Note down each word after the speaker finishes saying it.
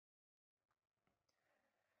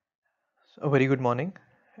A very good morning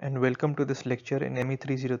and welcome to this lecture in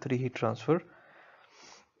ME303 heat transfer.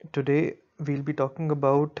 Today we'll be talking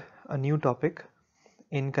about a new topic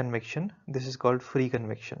in convection. This is called free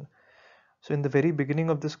convection. So in the very beginning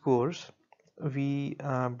of this course, we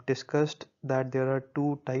discussed that there are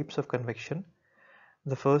two types of convection.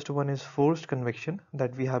 The first one is forced convection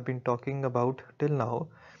that we have been talking about till now,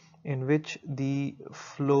 in which the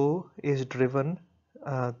flow is driven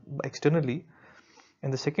externally,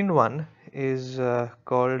 and the second one is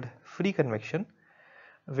called free convection,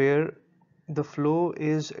 where the flow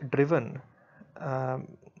is driven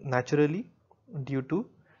naturally due to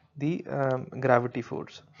the gravity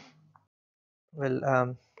force.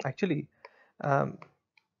 Well, actually, um,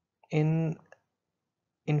 in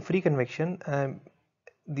free convection,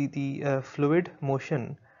 the fluid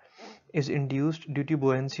motion is induced due to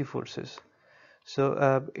buoyancy forces.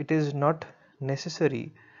 So it is not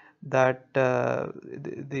necessary that the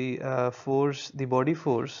body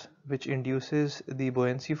force which induces the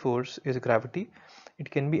buoyancy force is gravity.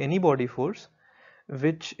 It can be any body force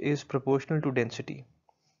which is proportional to density.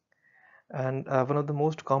 And one of the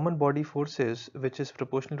most common body forces which is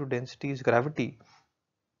proportional to density is gravity.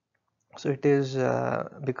 So it is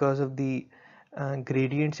because of the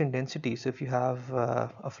gradients in density. So if you have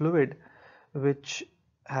a fluid which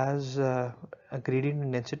has a gradient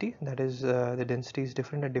in density, that is the density is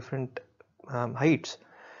different at different heights,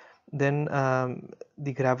 then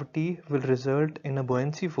the gravity will result in a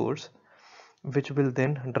buoyancy force which will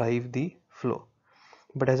then drive the flow.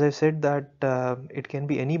 But as I said that it can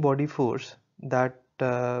be any body force that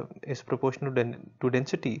is proportional to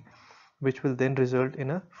density, which will then result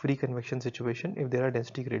in a free convection situation if there are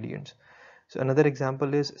density gradients. So another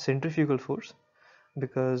example is centrifugal force,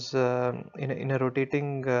 because in a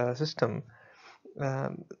rotating system,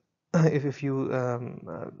 um, if you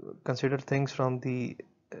consider things from the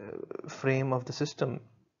frame of the system,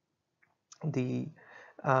 the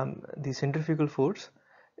the centrifugal force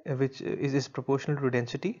which is proportional to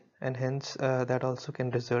density, and hence that also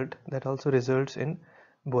results in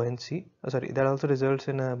buoyancy that also results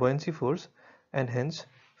in a buoyancy force, and hence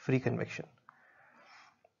free convection.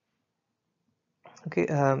 Okay,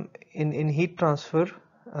 in heat transfer,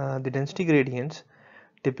 the density gradients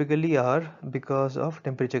typically are because of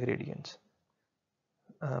temperature gradients.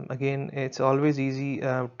 Again, it's always easy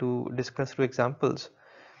to discuss through examples.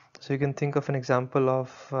 So you can think of an example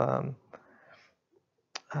of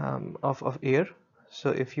air.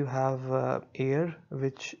 So if you have air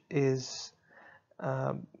which is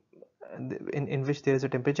in which there is a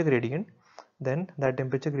temperature gradient, then that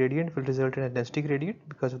temperature gradient will result in a density gradient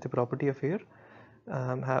because of the property of air,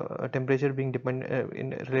 have a temperature being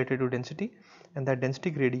related to density, and that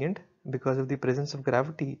density gradient, because of the presence of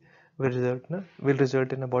gravity, will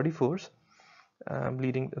result in a body force,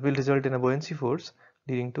 will result in a buoyancy force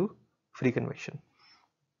leading to free convection.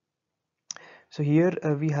 So here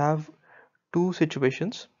we have two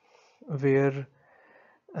situations where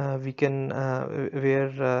we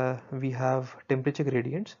have temperature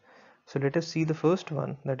gradients. So let us see the first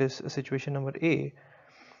one, that is situation number A.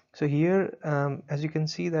 So here, as you can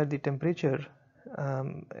see that the temperature, we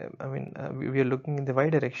are looking in the y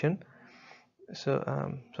direction. So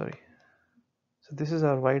sorry. So this is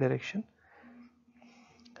our y direction.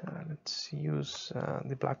 Let's use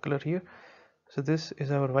the black color here. So this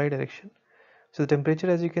is our y direction. So the temperature,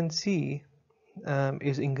 as you can see,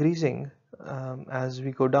 is increasing as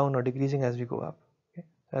we go down, or decreasing as we go up. Okay?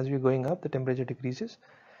 As we're going up, the temperature decreases.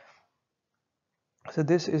 So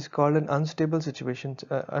this is called an unstable situation.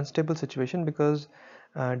 Because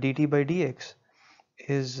dt by dx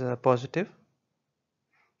is positive.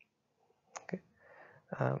 Okay.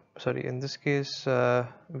 Sorry, in this case,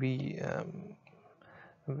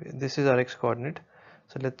 this is our x coordinate.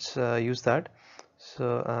 So let's use that.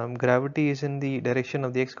 So gravity is in the direction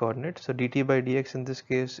of the x coordinate. So dt by dx in this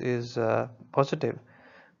case is positive,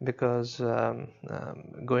 because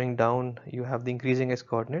going down you have the increasing x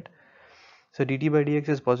coordinate. So dt by dx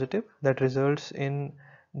is positive. That results in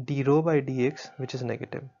d rho by dx, which is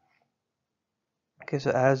negative. Okay,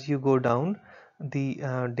 so as you go down, the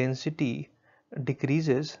density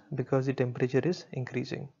decreases because the temperature is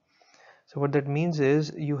increasing. So what that means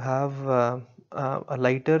is you have a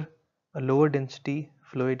lower density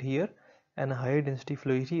fluid here and a higher density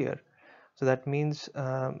fluid here. So that means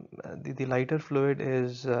the lighter fluid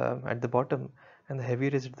is at the bottom and the heavier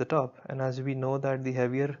is at the top. And as we know that the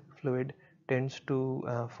heavier fluid tends to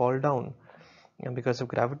fall down because of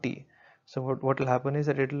gravity. So what will happen is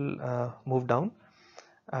that it will move down,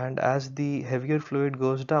 and as the heavier fluid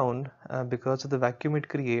goes down, because of the vacuum it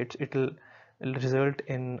creates, it will result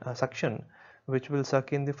in suction, which will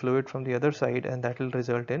suck in the fluid from the other side, and that will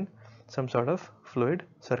result in some sort of fluid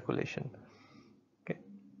circulation. Okay.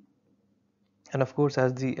 And of course,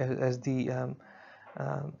 as the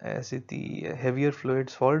heavier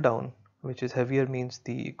fluids fall down, which is heavier means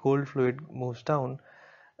the cold fluid moves down,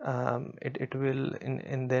 it will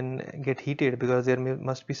then get heated, because there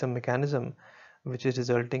must be some mechanism which is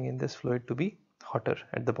resulting in this fluid to be hotter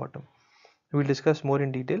at the bottom. We will discuss more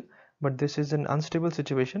in detail, but this is an unstable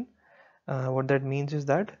situation. What that means is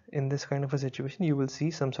that in this kind of a situation you will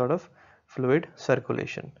see some sort of fluid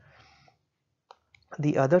circulation.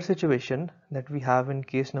 The other situation that we have in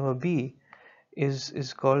case number B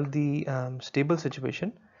is called the stable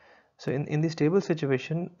situation. So in the stable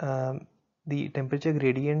situation, the temperature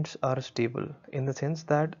gradients are stable, in the sense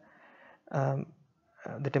that um,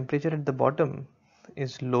 the temperature at the bottom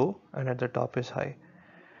is low and at the top is high.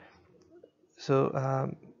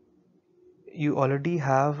 So you already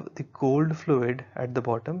have the cold fluid at the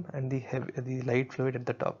bottom and the light fluid at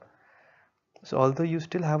the top. So although you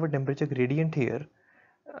still have a temperature gradient here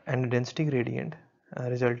and a density gradient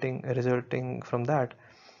resulting from that,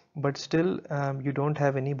 but still you don't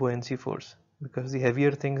have any buoyancy force, because the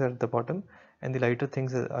heavier things are at the bottom and the lighter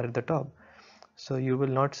things are at the top. So you will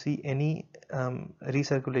not see any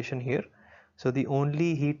recirculation here. So the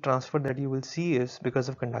only heat transfer that you will see is because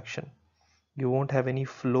of conduction. You won't have any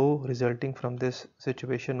flow resulting from this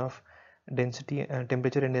situation of density and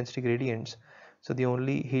temperature and density gradients. So the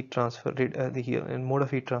only heat transfer, the mode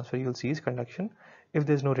of heat transfer you'll see is conduction, if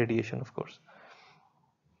there's no radiation, of course.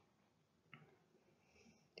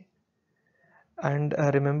 And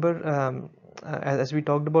remember, as we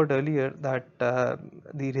talked about earlier, that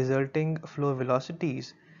the resulting flow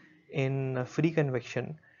velocities in free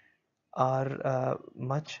convection are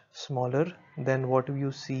much smaller than what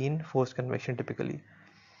you see in forced convection typically.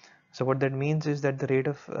 So what that means is that the rate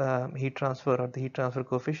of heat transfer, or the heat transfer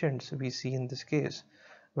coefficients we see in this case,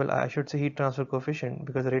 well, I should say heat transfer coefficient,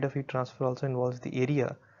 because the rate of heat transfer also involves the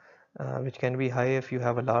area, which can be high if you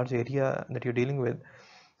have a large area that you're dealing with.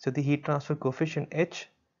 So the heat transfer coefficient H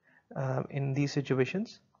in these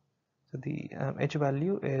situations, so the H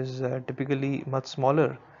value is typically much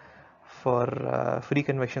smaller for free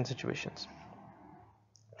convection situations.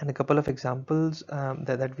 And a couple of examples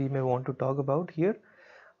that we may want to talk about here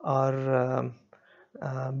are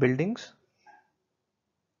buildings.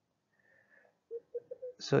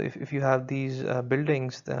 So if you have these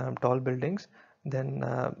buildings, tall buildings, then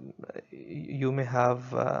you may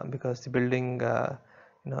have, because the building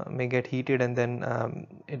may get heated, and then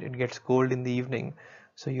it gets cold in the evening.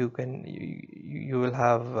 So you will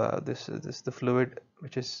have the fluid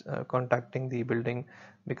which is contacting the building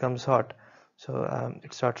becomes hot. So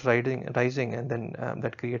it starts rising, and then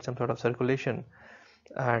that creates some sort of circulation,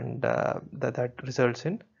 and that results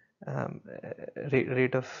in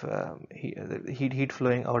rate of heat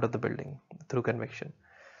flowing out of the building through convection.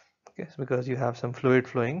 Okay, so because you have some fluid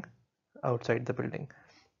flowing outside the building.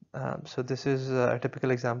 So this is a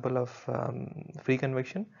typical example of free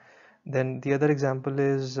convection. Then the other example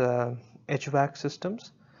is HVAC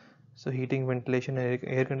systems. So heating, ventilation, and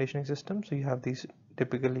air conditioning systems. So you have these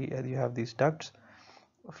typically you have these ducts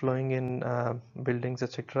flowing in buildings,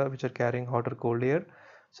 etc., which are carrying hot or cold air.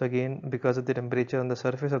 So again, because of the temperature on the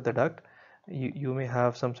surface of the duct, you may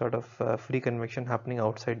have some sort of free convection happening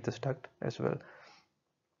outside this duct as well.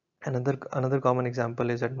 Another common example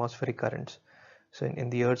is atmospheric currents. So in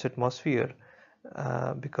the Earth's atmosphere,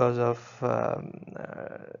 because of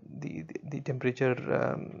the temperature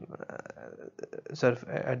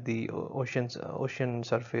at the ocean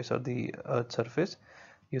surface or the Earth surface,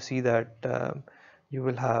 you see that you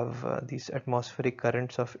will have these atmospheric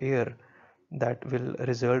currents of air that will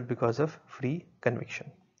result because of free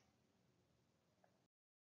convection.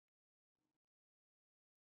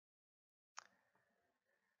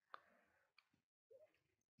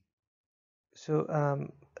 So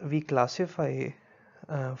we classify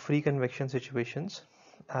free convection situations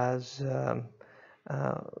as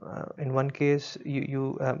in one case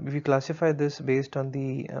we classify this based on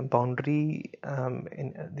the boundary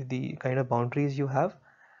in the kind of boundaries you have.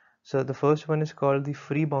 So the first one is called the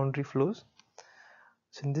free boundary flows.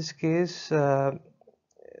 So in this case the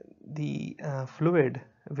fluid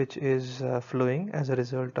which is flowing as a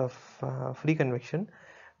result of free convection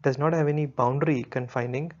does not have any boundary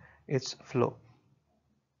confining its flow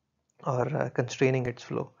or constraining its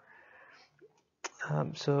flow.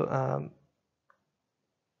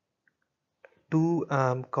 Two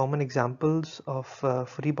common examples of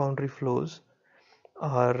free boundary flows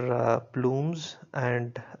are plumes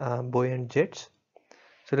and buoyant jets.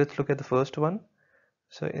 So let's look at the first one.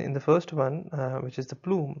 So in the first one, which is the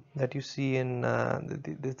plume that you see in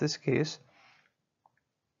this case,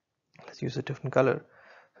 let's use a different color.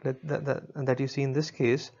 That you see in this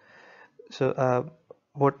case. So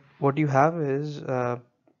what you have is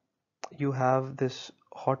you have this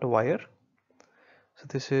hot wire. So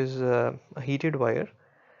this is a heated wire,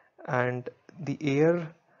 and the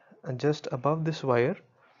air just above this wire,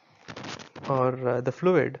 or the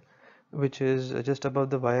fluid which is just above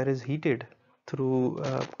the wire, is heated through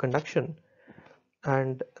conduction,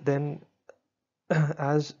 and then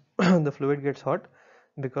as the fluid gets hot,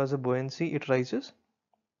 because of buoyancy it rises,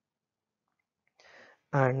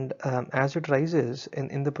 and as it rises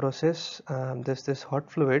in the process, this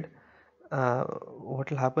hot fluid, what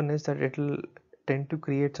will happen is that it will tend to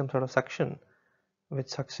create some sort of suction which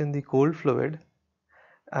sucks in the cold fluid,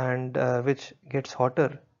 and which gets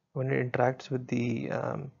hotter when it interacts with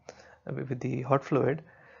the hot fluid.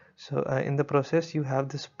 So in the process you have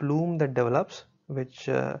this plume that develops, which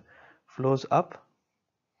flows up,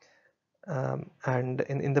 and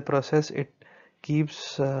in the process it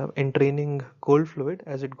keeps entraining cold fluid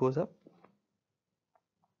as it goes up.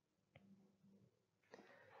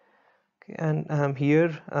 Okay, and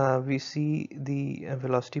here we see the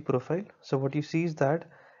velocity profile. So what you see is that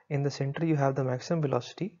in the center you have the maximum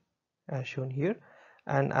velocity as shown here,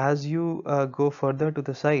 and as you go further to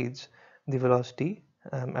the sides, the velocity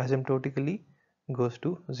asymptotically goes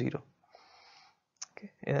to 0. Okay.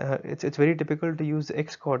 It's very typical to use the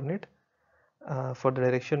x coordinate for the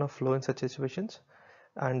direction of flow in such situations,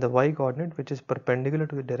 and the y coordinate which is perpendicular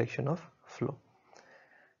to the direction of flow.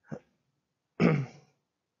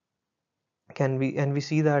 We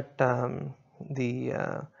see that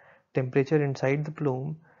the temperature inside the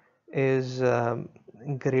plume is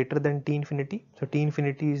greater than T infinity. So T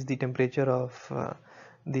infinity is the temperature of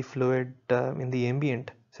the fluid in the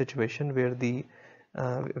ambient situation, where the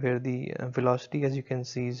velocity, as you can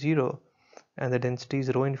see, is 0 and the density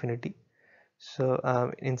is rho infinity. So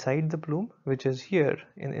inside the plume, which is here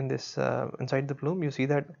in this inside the plume, you see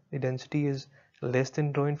that the density is less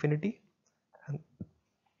than rho infinity,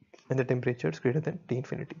 and the temperature is greater than T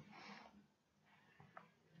infinity.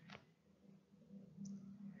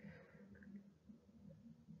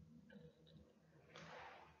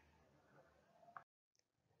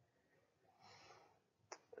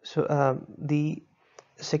 So the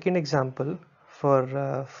second example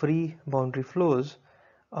for free boundary flows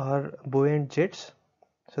are buoyant jets.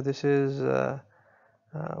 So this is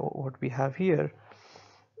what we have here.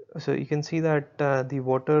 So you can see that the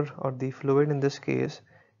water, or the fluid in this case,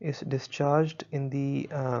 is discharged in the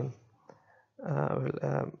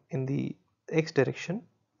in the x direction,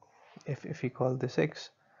 if we call this x,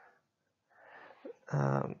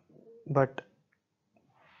 but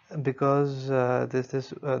because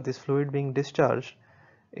this fluid being discharged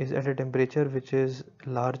is at a temperature which is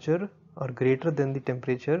larger or greater than the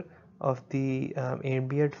temperature of the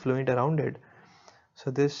ambient fluid around it, so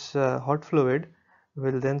this hot fluid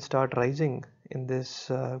will then start rising in this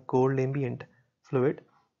cold ambient fluid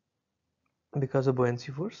because of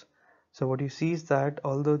buoyancy force. So what you see is that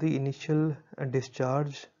although the initial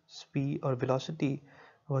discharge speed or velocity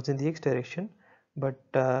was in the x direction, but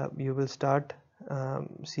you will start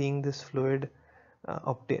seeing this fluid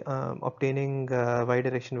obtaining y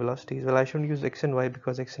direction velocities. Well, I shouldn't use x and y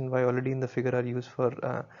because x and y already in the figure are used for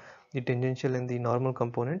the tangential and the normal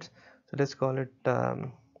components. So let's call it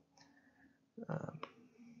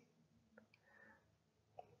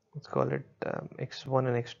x1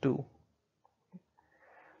 and x2.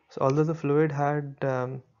 So although the fluid had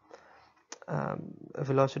a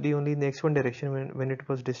velocity only in the x1 direction when it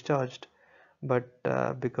was discharged, but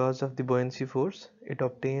because of the buoyancy force it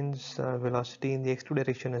obtains velocity in the x2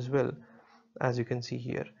 direction as well, as you can see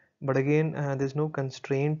here. But again there's no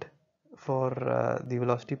constraint for the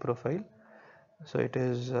velocity profile, so it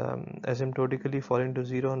is asymptotically falling to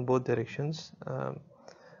 0 on both directions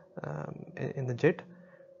in the jet,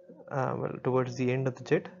 well, towards the end of the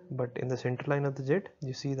jet, but in the center line of the jet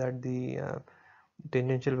you see that the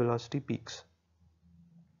tangential velocity peaks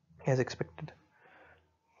as expected.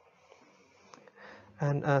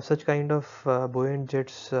 And such kind of buoyant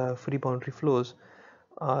jets free boundary flows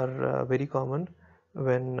are very common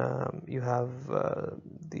when you have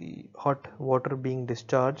the hot water being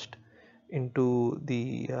discharged into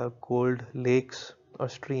the cold lakes or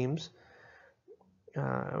streams,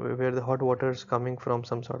 where the hot water is coming from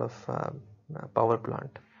some sort of power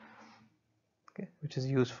plant, okay, which is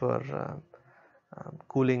used for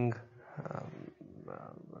cooling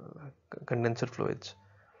condenser fluids.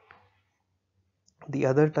 The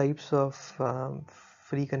other types of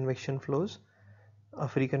free convection flows,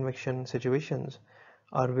 free convection situations,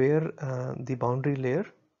 are where the boundary layer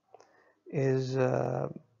is,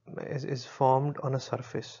 is formed on a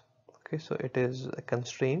surface. Okay, so it is a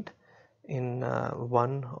constraint in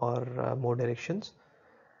one or more directions.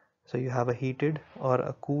 So you have a heated or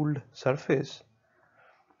a cooled surface,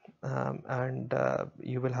 and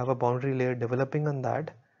you will have a boundary layer developing on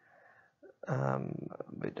that, um,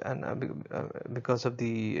 and because of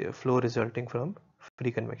the flow resulting from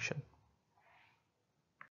free convection.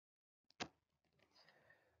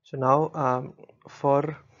 So now,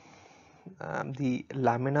 for the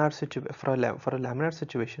laminar for a laminar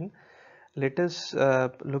situation, let us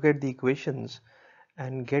look at the equations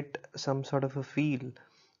and get some sort of a feel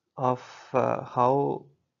of how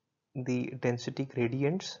the density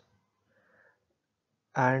gradients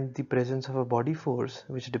and the presence of a body force,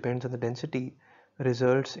 which depends on the density,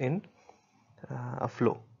 results in a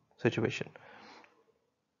flow situation.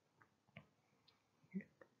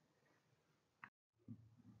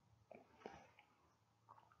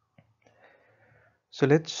 So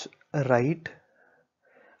let's write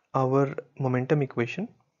our momentum equation.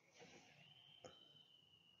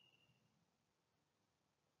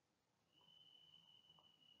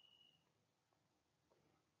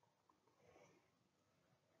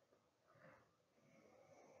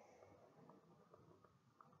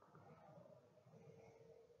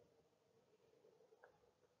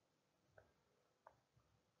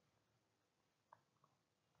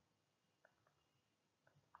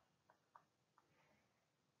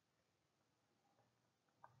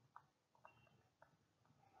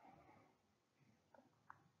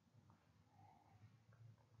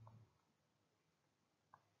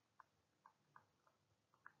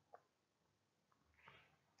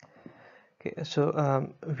 Okay,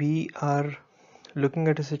 so we are looking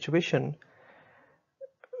at a situation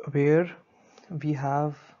where we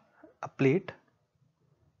have a plate.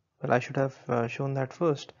 Well, I should have shown that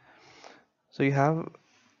first. So you have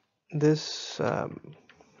this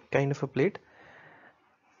kind of a plate,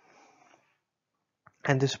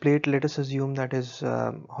 and this plate, let us assume that is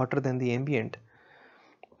hotter than the ambient.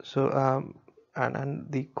 So and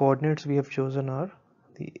the coordinates we have chosen are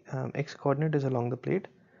the x coordinate is along the plate,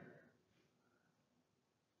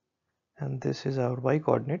 and this is our y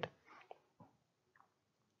coordinate.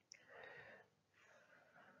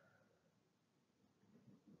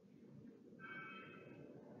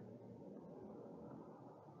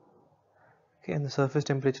 Okay, and the surface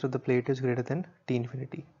temperature of the plate is greater than T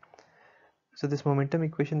infinity. So this momentum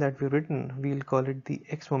equation that we've written, we'll call it the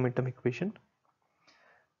x momentum equation,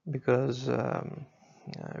 because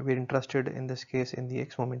we're interested in this case in the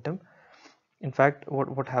x momentum. In fact,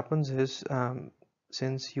 what happens is,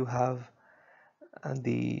 since you have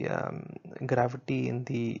the gravity in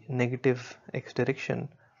the negative x direction,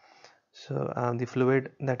 so the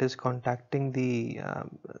fluid that is contacting the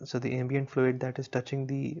so the ambient fluid that is touching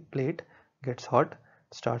the plate gets hot,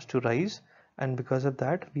 starts to rise, and because of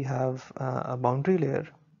that we have a boundary layer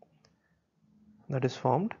that is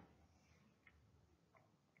formed,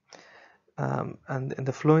 and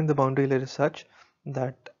the flow in the boundary layer is such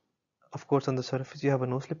that, of course, on the surface you have a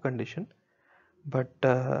no slip condition, but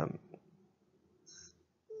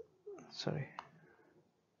sorry,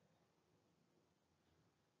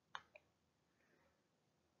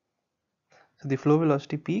 so the flow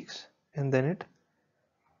velocity peaks and then it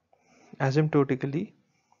asymptotically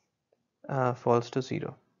falls to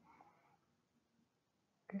zero.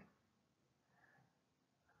 Okay,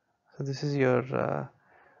 so this is your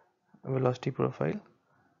velocity profile.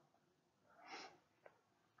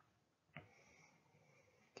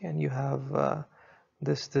 Okay, and you have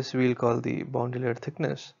this we'll call the boundary layer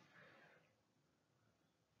thickness,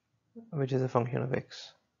 which is a function of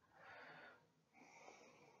x.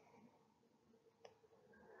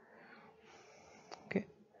 Okay,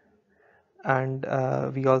 and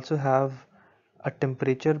we also have a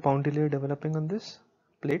temperature boundary layer developing on this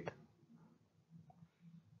plate.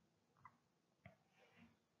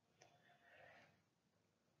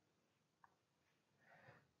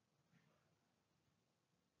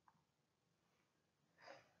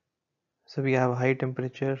 So we have high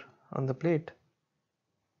temperature on the plate,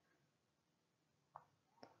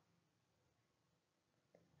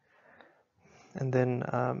 and then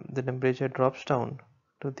the temperature drops down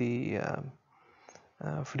to the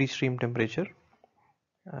free stream temperature,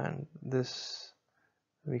 and this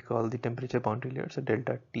we call the temperature boundary layer, so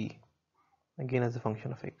delta T, again as a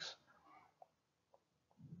function of x.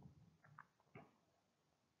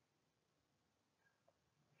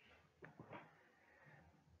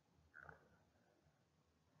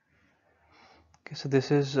 Okay, so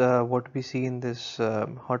this is what we see in this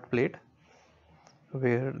hot plate,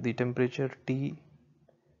 where the temperature T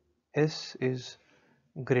S is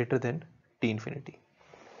greater than T infinity.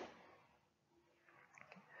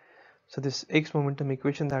 So this X momentum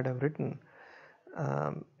equation that I've written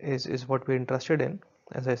is what we're interested in,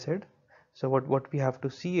 as I said. So what we have to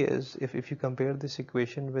see is, if you compare this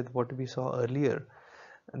equation with what we saw earlier,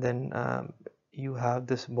 then you have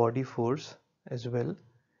this body force as well,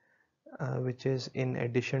 which is in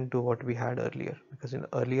addition to what we had earlier, because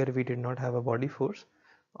earlier we did not have a body force,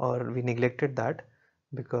 or we neglected that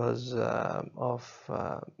because of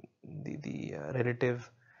the relative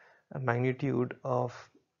magnitude of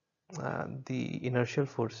the inertial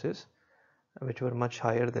forces, which were much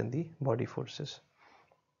higher than the body forces.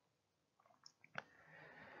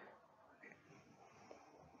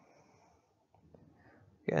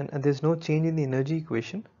 And there's no change in the energy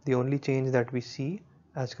equation. The only change that we see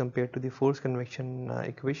as compared to the force convection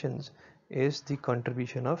equations is the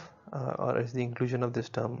contribution of or is the inclusion of this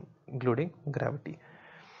term, including gravity.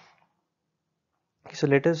 So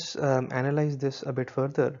let us analyze this a bit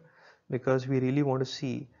further, because we really want to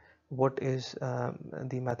see what is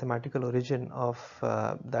the mathematical origin of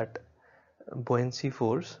that buoyancy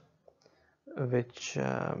force, which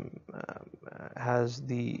has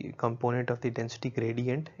the component of the density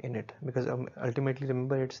gradient in it, because ultimately,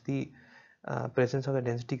 remember, it's the presence of the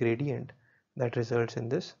density gradient that results in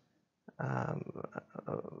this um,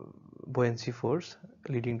 uh, buoyancy force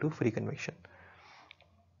leading to free convection.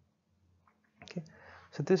 Okay,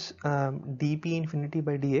 so this dp infinity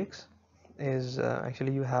by dx is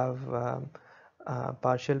actually, you have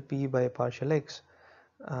partial p by partial x,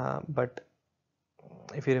 but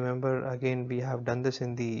if you remember, again, we have done this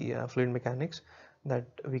in the fluid mechanics, that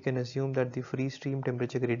we can assume that the free stream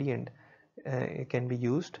temperature gradient can be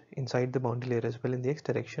used inside the boundary layer as well in the x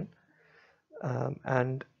direction,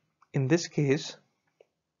 and in this case,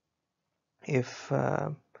 if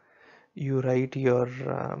you write your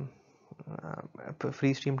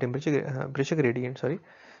free stream temperature pressure gradient, sorry,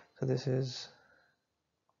 so this is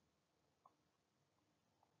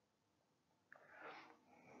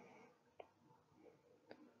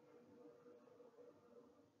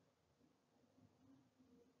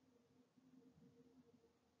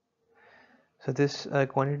so this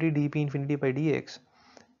quantity dp infinity by dx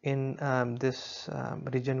in this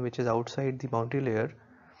region which is outside the boundary layer,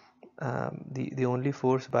 the only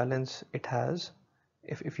force balance it has,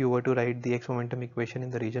 if you were to write the x momentum equation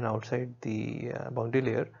in the region outside the boundary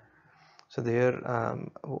layer, so there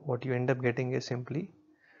what you end up getting is simply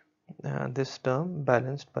this term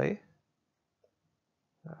balanced by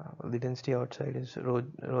the density outside is rho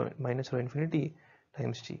minus rho infinity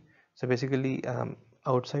times g. So basically,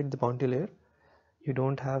 outside the boundary layer you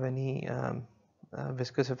don't have any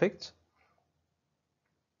viscous effects.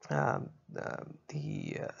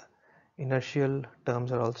 The inertial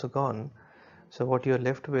terms are also gone, so what you're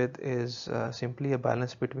left with is simply a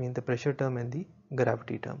balance between the pressure term and the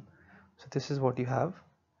gravity term. So this is what you have.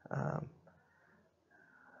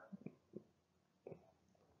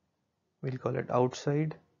 We'll call it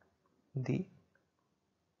outside the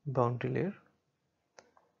boundary layer.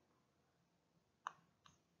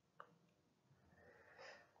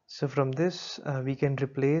 So from this we can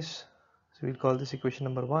replace, so we'll call this equation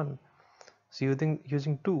number 1. So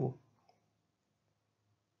using 2,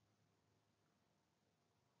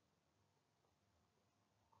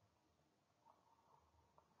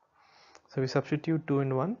 so we substitute 2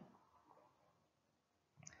 in 1,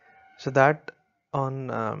 so that on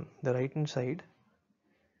the right hand side,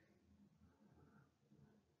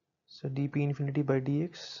 so dp infinity by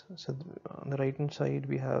dx, so on the right hand side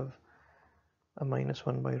we have a minus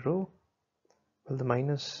 1 by rho. Well, the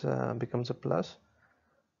minus becomes a plus,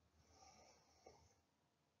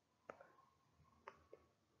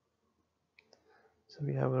 so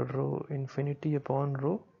we have a rho infinity upon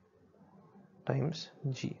rho times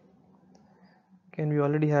g. Okay, and we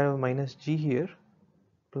already have a minus g here,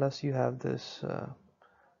 plus you have this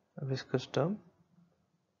viscous term.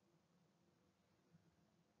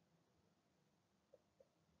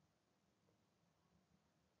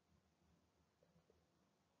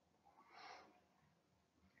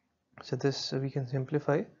 So this we can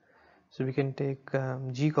simplify, so we can take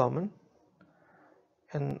g common,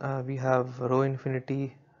 and we have rho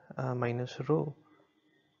infinity minus rho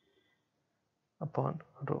upon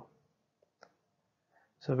rho,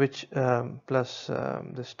 so which plus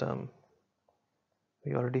this term,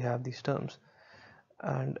 we already have these terms,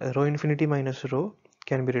 and rho infinity minus rho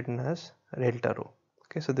can be written as delta rho.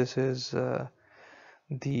 Okay, so this is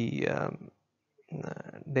the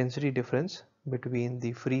density difference between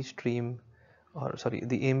the free stream, or sorry,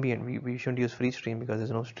 the ambient, we shouldn't use free stream because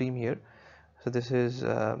there's no stream here, so this is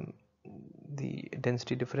the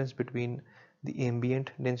density difference between the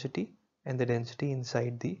ambient density and the density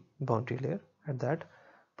inside the boundary layer at that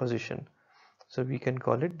position. So we can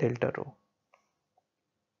call it delta rho.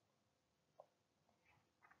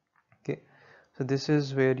 Okay, so this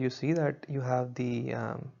is where you see that you have the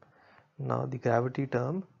now the gravity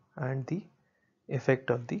term and the effect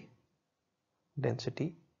of the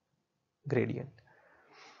density gradient.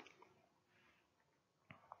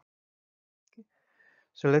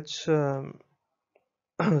 So let's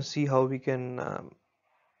see how we can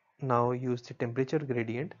now use the temperature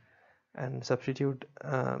gradient and substitute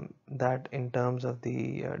that in terms of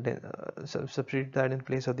the substitute that in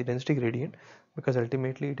place of the density gradient, because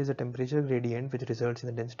ultimately it is a temperature gradient which results in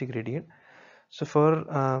the density gradient. So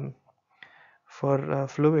for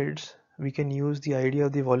fluids, we can use the idea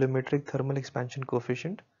of the volumetric thermal expansion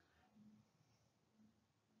coefficient.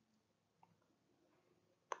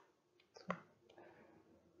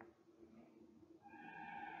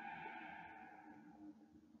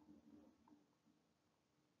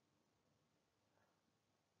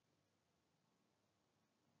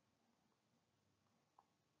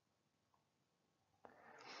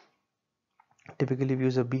 Typically we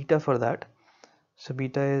use a beta for that. So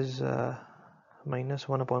beta is minus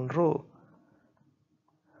 1 upon rho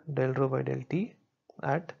del rho by del T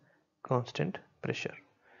at constant pressure.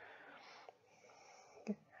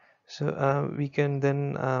 Okay. So we can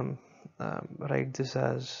then write this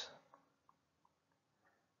as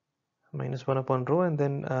minus 1 upon rho, and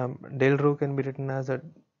then del rho can be written as a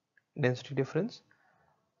density difference,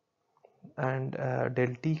 and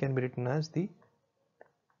del T can be written as the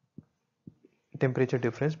temperature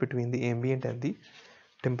difference between the ambient and the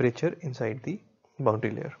temperature inside the boundary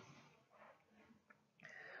layer.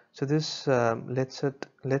 So this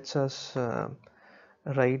lets us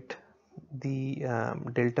write the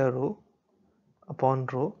delta rho upon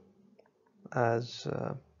rho as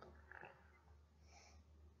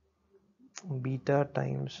beta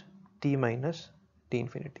times T minus T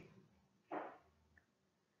infinity.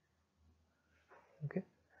 Okay,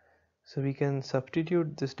 so we can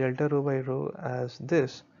substitute this delta rho by rho as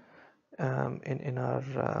this in our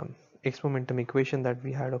X momentum equation that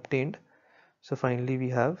we had obtained. So finally we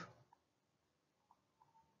have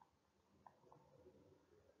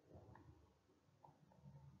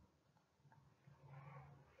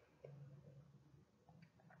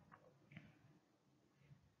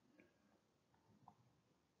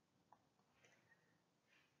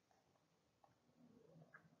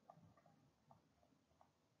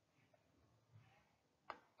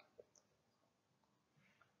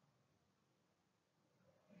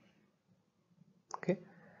okay.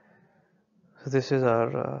 So this is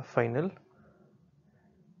our final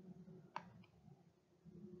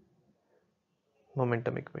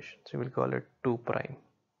momentum equation. So we'll call it 2 prime.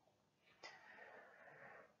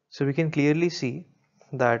 So we can clearly see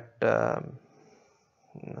that the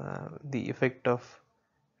effect of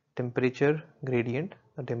temperature gradient,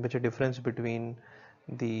 the temperature difference between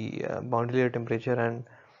the boundary layer temperature and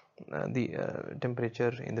the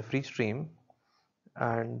temperature in the free stream,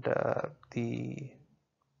 and the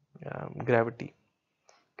gravity.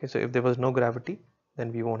 Okay, so if there was no gravity,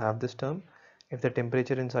 then we won't have this term. If the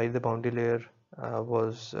temperature inside the boundary layer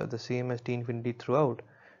was the same as T infinity throughout,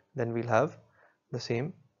 then we'll have the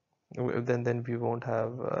same. Then we won't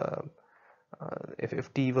have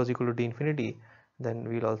if T was equal to T infinity, then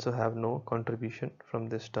we'll also have no contribution from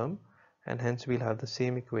this term, and hence we'll have the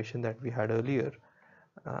same equation that we had earlier.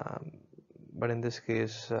 But in this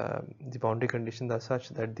case, the boundary conditions are such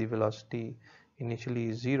that the velocity initially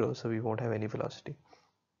is 0, so we won't have any velocity.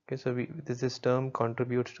 Okay, so this term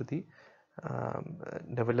contributes to the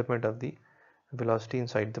development of the velocity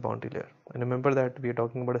inside the boundary layer. And remember that we are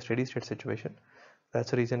talking about a steady state situation.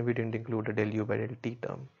 That's the reason we didn't include a del u by del t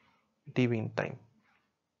term, t being time.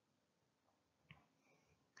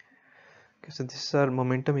 Okay, so this is our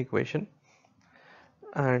momentum equation,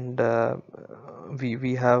 and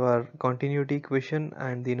we have our continuity equation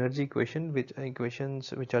and the energy equation, which are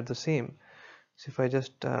equations which are the same. So if I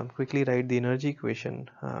just quickly write the energy equation,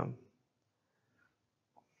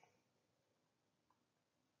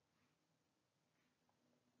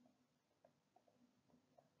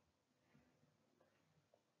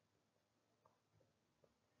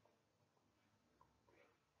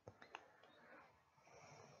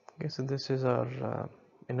 okay, so this is our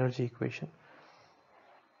energy equation.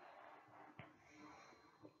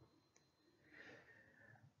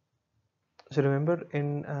 So remember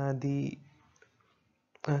in the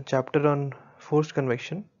chapter on forced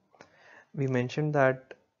convection, we mentioned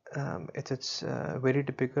that it's very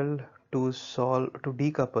typical to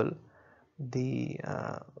decouple the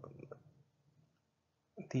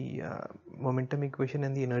the momentum equation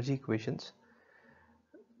and the energy equations,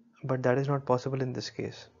 but that is not possible in this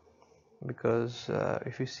case, because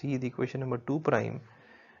if you see the equation number 2 prime,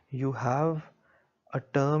 you have a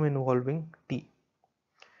term involving t.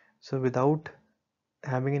 So without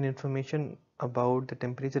having an information about the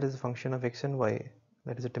temperature as a function of x and y,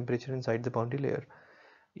 that is the temperature inside the boundary layer,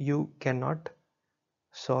 you cannot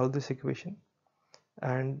solve this equation.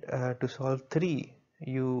 And to solve 3,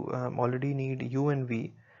 you already need u and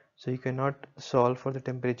v, so you cannot solve for the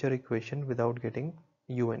temperature equation without getting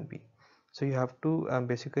u and v. So you have to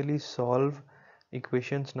basically solve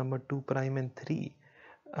equations number 2 prime and 3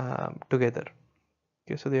 together.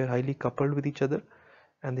 Okay, so they are highly coupled with each other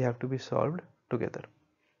and they have to be solved together.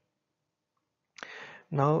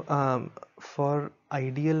 Now for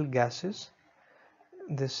ideal gases,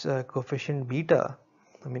 this coefficient beta,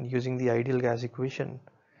 I mean using the ideal gas equation,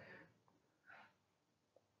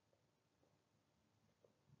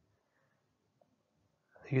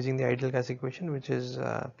 which is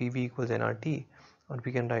PV equals nRT, or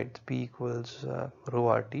we can write P equals rho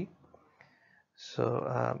RT.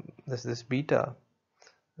 So this beta,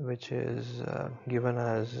 which is given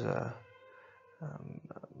as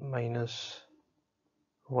minus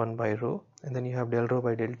 1 by rho, and then you have del rho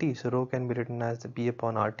by del T. So rho can be written as the P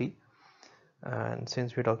upon RT, and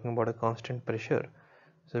since we're talking about a constant pressure,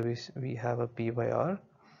 so we have a P by R,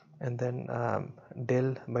 and then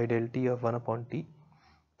del by del T of 1 upon T,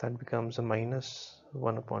 that becomes a minus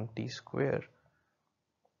 1 upon T square.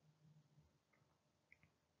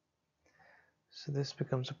 So this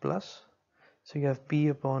becomes a plus. So you have P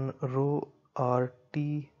upon rho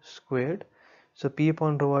RT squared. So P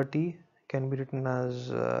upon rho RT can be written as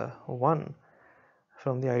 1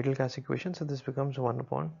 from the ideal gas equation. So this becomes 1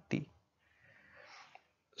 upon T.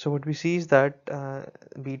 So what we see is that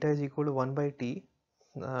beta is equal to 1 by T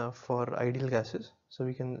for ideal gases. So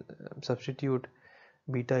we can substitute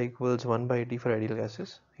beta equals 1 by T for ideal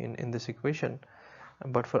gases in this equation.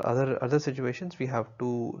 But for other situations, we have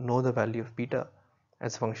to know the value of beta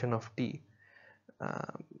as a function of T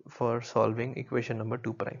for solving equation number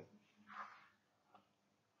 2 prime.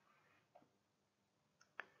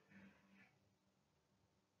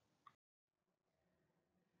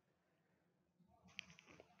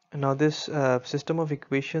 Now this system of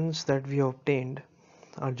equations that we obtained,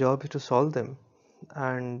 our job is to solve them,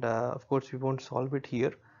 and of course we won't solve it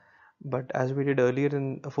here, but as we did earlier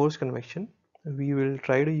in force convection, we will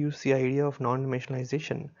try to use the idea of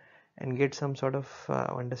non-dimensionalization and get some sort of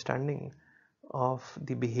understanding of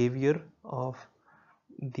the behavior of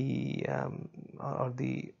the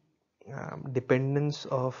dependence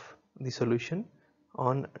of the solution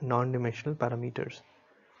on non-dimensional parameters.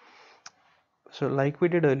 So like we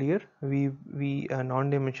did earlier, we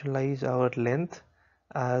non-dimensionalize our length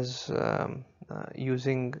as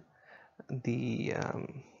using the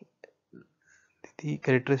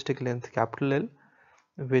characteristic length capital L,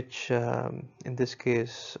 which in this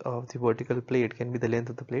case of the vertical plate can be the length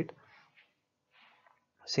of the plate.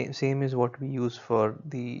 Same is what we use for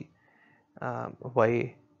the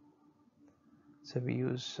y. So we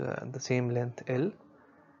use the same length L.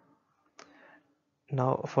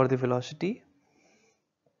 Now for the velocity,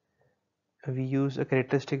 we use a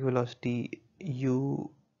characteristic velocity u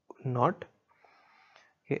naught.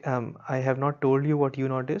 Okay, I have not told you what u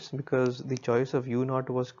naught is because the choice of u naught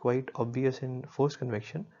was quite obvious in force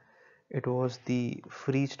convection. It was the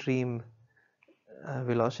free stream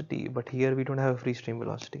velocity, but here we don't have a free stream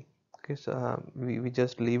velocity. Okay, so we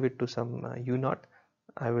just leave it to some u naught.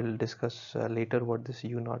 I will discuss later what this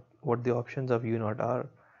u naught, what the options of u naught are,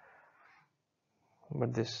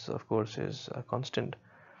 but this of course is a constant.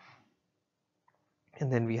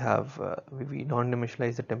 And then we have we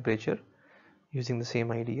non-dimensionalize the temperature using the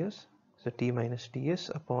same ideas. So T minus Ts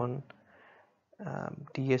upon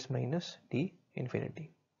Ts minus T infinity.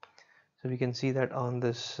 So we can see that on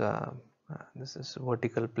this this is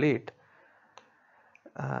vertical plate,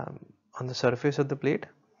 on the surface of the plate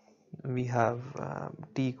we have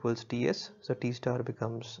T equals Ts, so T star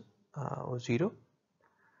becomes 0,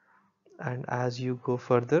 and as you go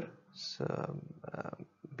further, so,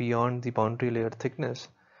 beyond the boundary layer thickness,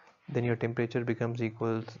 then your temperature becomes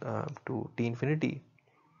equal to T infinity,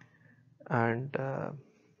 and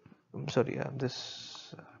sorry,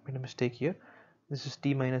 this I made a mistake here. This is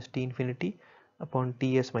T minus T infinity upon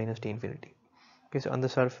Ts minus T infinity. Okay, so on the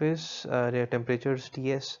surface their temperature is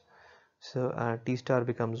Ts, so T star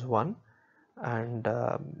becomes 1, and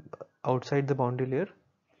outside the boundary layer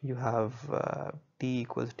you have T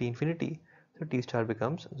equals T infinity, so T star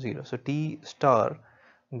becomes 0. So T star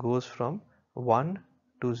goes from 1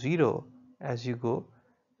 to 0 as you go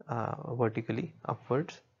vertically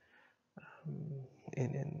upwards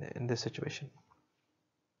in this situation.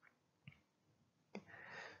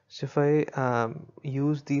 So if I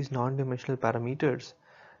use these non-dimensional parameters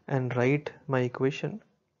and write my equation,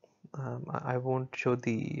 I won't show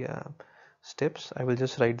the steps, I will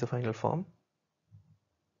just write the final form.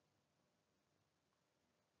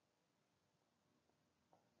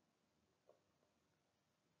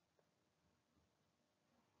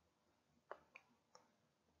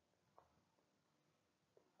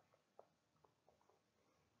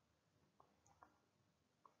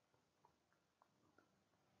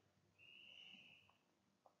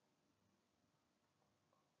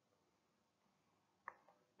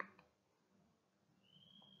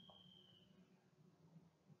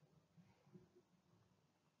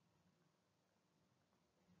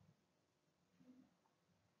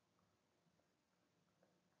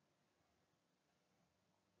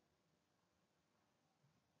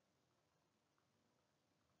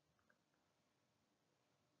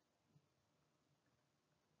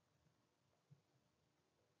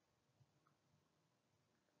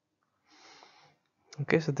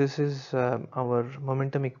 Okay, so this is our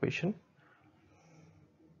momentum equation.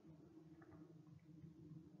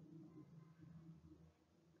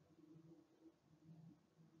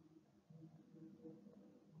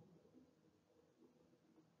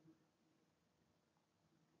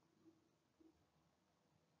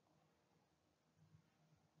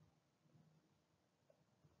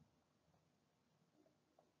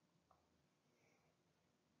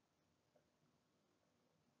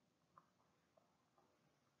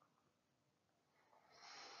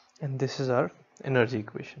 And this is our energy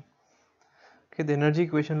equation. Okay, the energy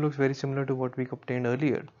equation looks very similar to what we obtained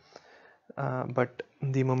earlier, but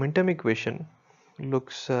the momentum equation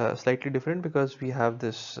looks slightly different because we have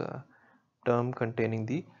this term containing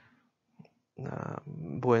the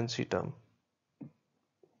buoyancy term.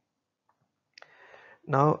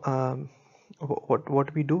 Now,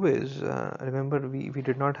 what we do is, remember we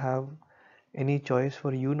did not have any choice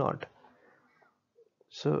for u naught.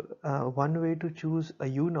 So one way to choose a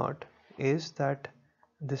u naught is that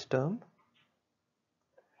this term,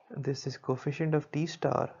 this coefficient of t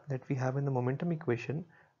star that we have in the momentum equation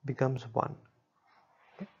becomes 1.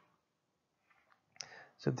 Okay.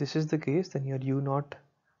 So this is the case, then your u naught,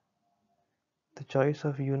 the choice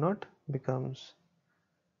of u naught becomes,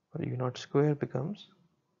 or u naught square becomes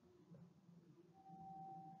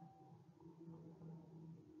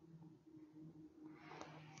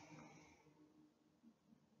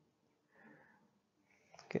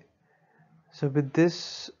okay. So with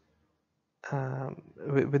this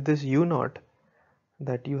with this u naught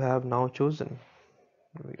that you have now chosen,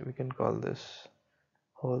 we can call this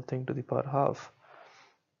whole thing to the power half.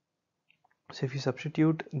 So if you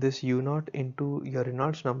substitute this u naught into your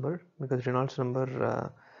Reynolds number, because Reynolds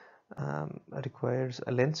number requires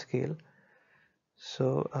a length scale,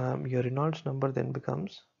 so your Reynolds number then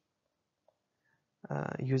becomes,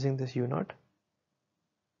 using this u naught,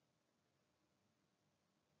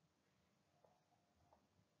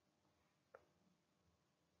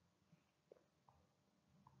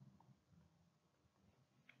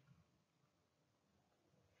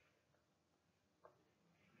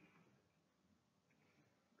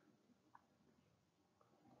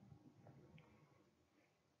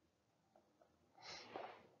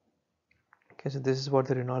 okay, so this is what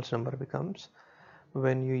the Reynolds number becomes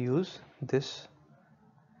when you use this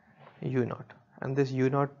u naught, and this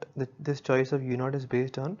u naught, this choice of u naught is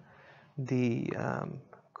based on the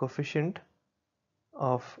coefficient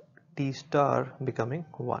of t star becoming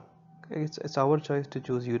 1. Okay, it's our choice to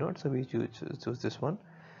choose u naught, so we choose this one,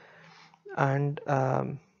 and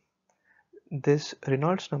this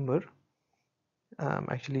Reynolds number,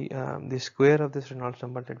 the square of this Reynolds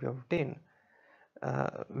number that we have obtained,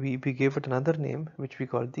 we gave it another name which we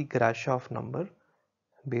call the Grashof number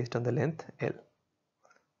based on the length L.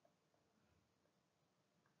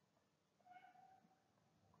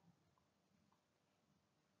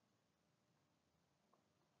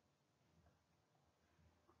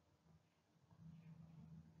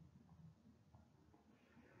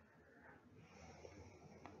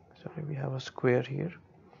 Sorry, we have a square here.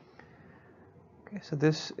 Okay, so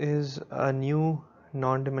this is a new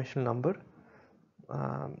non-dimensional number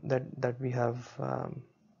that we have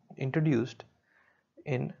introduced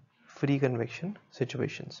in free convection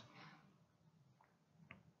situations.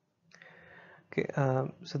 Okay,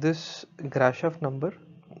 so this Grashof number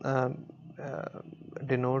um,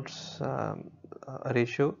 denotes a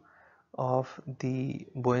ratio of the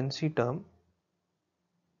buoyancy term,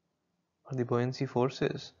 or the buoyancy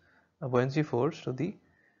forces, a buoyancy force to the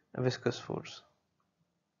viscous force.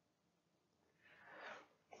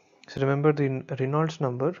 So remember, the Reynolds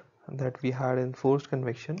number that we had in forced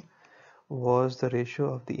convection was the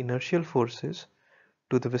ratio of the inertial forces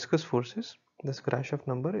to the viscous forces. This Grashof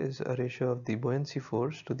number is a ratio of the buoyancy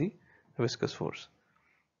force to the viscous force.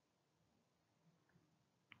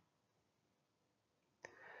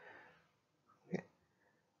 Okay.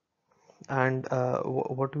 And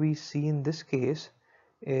what we see in this case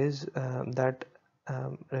is that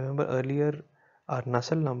remember earlier our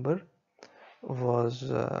Nusselt number was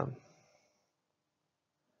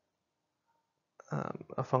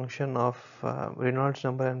a function of Reynolds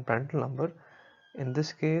number and Prandtl number. In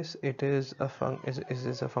this case, it is a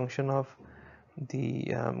function of the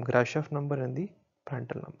Grashof number and the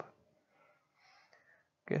Prandtl number.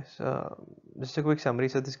 Okay, so just a quick summary.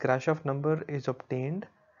 So this Grashof number is obtained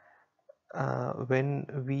when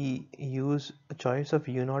we use a choice of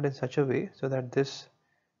u0 in such a way so that this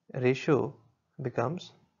ratio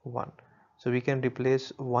becomes 1. So we can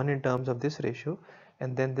replace 1 in terms of this ratio,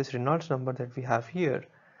 and then this Reynolds number that we have here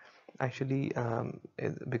actually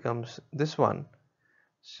it becomes this one.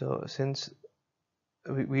 So since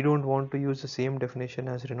we don't want to use the same definition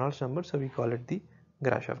as Reynolds number, so we call it the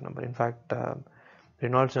Grashof number. In fact,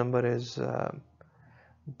 Reynolds number is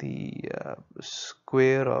the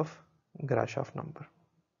square of Grashof number.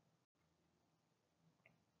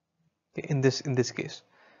 Okay, in this case.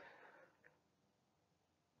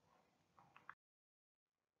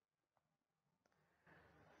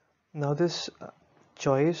 Now this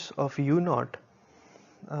choice of u0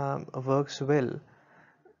 works well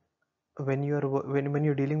when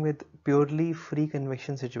you're dealing with purely free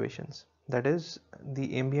convection situations. That is,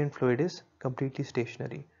 the ambient fluid is completely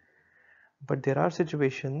stationary. But there are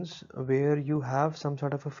situations where you have some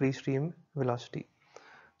sort of a free stream velocity.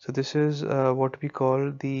 So this is what we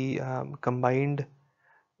call the combined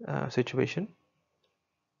situation.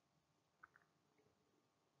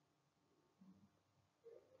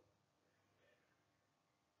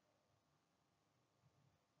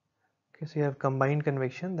 Okay, so you have combined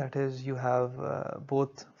convection, that is, you have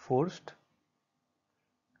both forced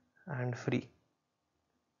and free.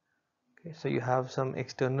 Okay, so you have some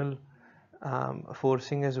external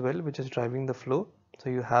forcing as well, which is driving the flow.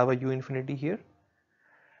 So you have a u infinity here,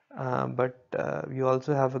 but you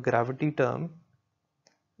also have a gravity term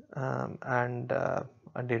and a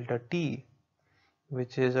delta t,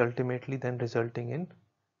 which is ultimately then resulting in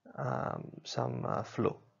some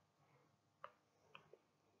flow.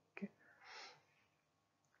 Okay.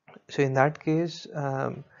 So in that case,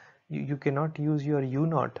 you cannot use your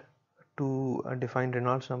u0 to define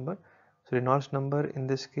Reynolds number. So Reynolds number in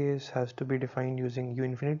this case has to be defined using u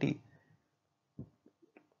infinity.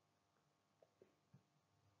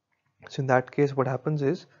 So in that case, what happens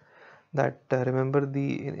is that remember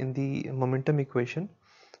in the momentum equation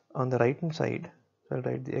on the right hand side, so I'll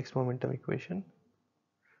write the x momentum equation.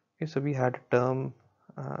 Okay, so we had a term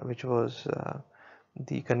which was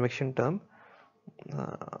the convection term,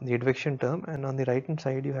 the advection term, and on the right hand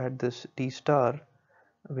side you had this t star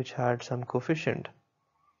which had some coefficient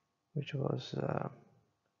which was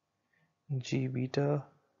g beta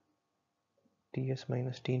ts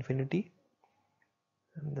minus t infinity,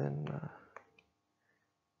 and then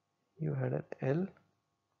you had an L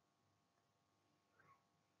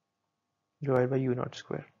divided by u0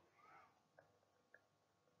 square.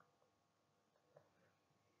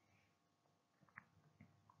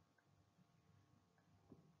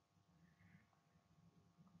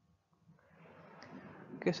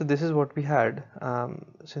 Okay, so this is what we had.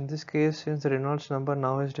 So in this case, since the Reynolds number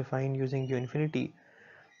now is defined using u infinity,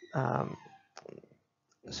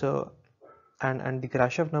 so and the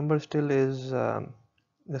Grashof number still is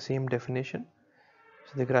the same definition.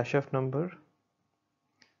 So the Grashof number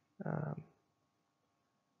um,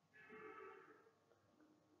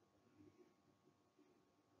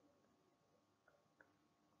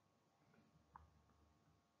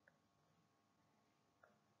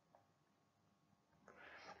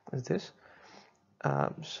 is this.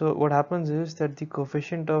 So what happens is that the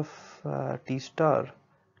coefficient of t star,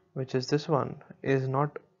 which is this one, is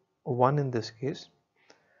not 1 in this case.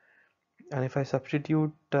 And if I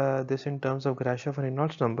substitute this in terms of Grashof and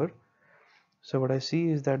Reynolds number, so what I see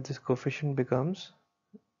is that this coefficient becomes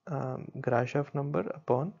Grashof number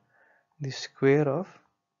upon the square of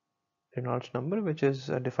Reynolds number, which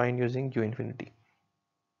is defined using u infinity.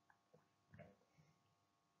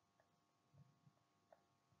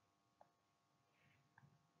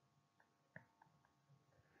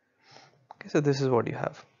 Okay, so this is what you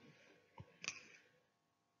have.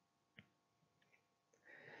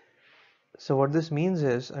 So what this means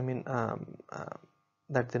is, I mean,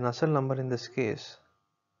 that the Nusselt number in this case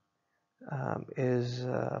is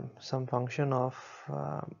some function of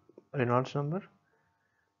Reynolds number,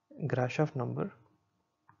 Grashof number,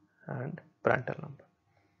 and Prandtl number.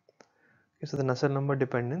 Okay, so the Nusselt number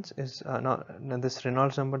dependence is this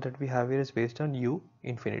Reynolds number that we have here is based on u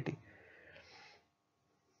infinity.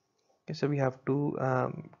 Okay, so we have to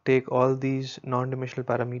take all these non-dimensional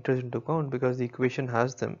parameters into account because the equation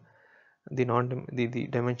has them. The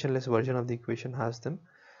dimensionless version of the equation has them.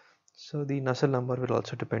 So the Nusselt number will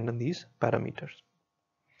also depend on these parameters.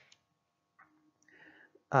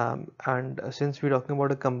 And since we're talking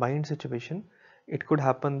about a combined situation, it could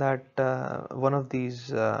happen that one of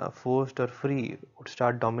these forced or free would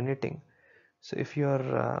start dominating. So if your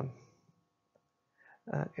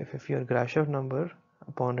Grashof number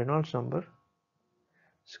upon Reynolds number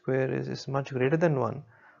square is much greater than 1,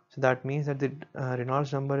 so that means that the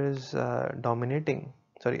Reynolds number is dominating,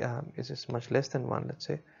 sorry, is much less than 1, let's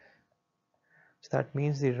say. So that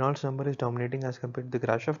means the Reynolds number is dominating as compared to the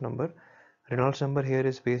Grashof number. Reynolds number here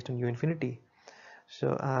is based on u infinity.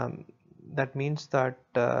 So that means that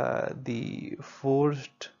the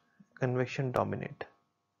forced convection dominates.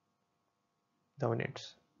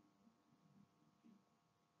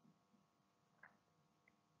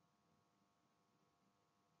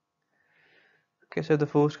 Okay, so the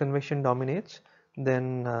forced convection dominates,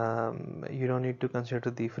 then you don't need to consider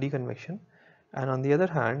the free convection. And on the other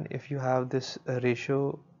hand, if you have this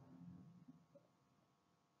ratio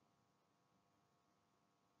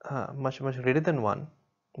much greater than 1,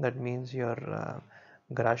 that means your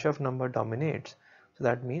Grashof number dominates. So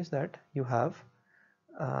that means that you have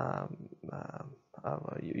um,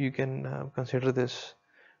 you can consider this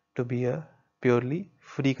to be a purely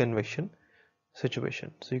free convection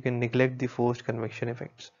situation. So you can neglect the forced convection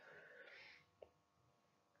effects.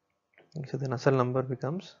 So the Nusselt number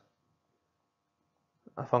becomes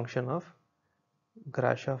a function of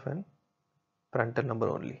Grashof and Prandtl number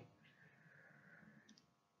only.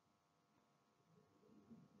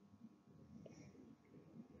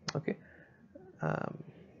 Okay.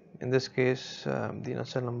 In this case, the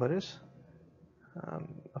Nusselt number is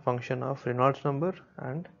a function of Reynolds number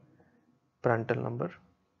and Prandtl number,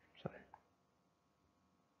 sorry,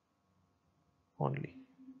 only.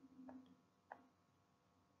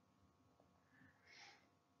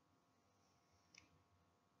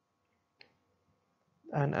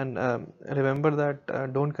 And remember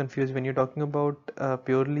that don't confuse when you're talking about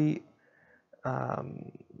purely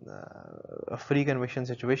um, a free convection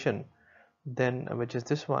situation, then which is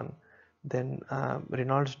this one, then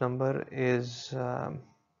Reynolds number is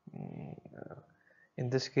in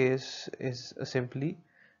this case is simply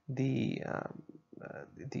the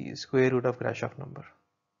the square root of Grashof number.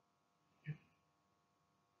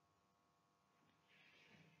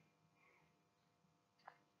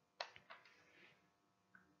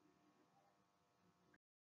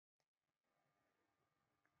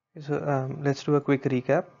 So let's do a quick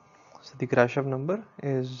recap. So the Grashof number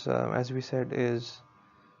is, as we said, is,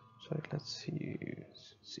 sorry, let's see,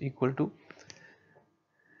 it's equal to,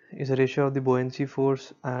 is a ratio of the buoyancy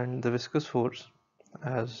force and the viscous force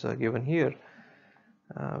as given here,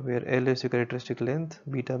 where L is the characteristic length,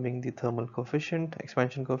 beta being the thermal coefficient,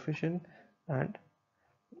 expansion coefficient, and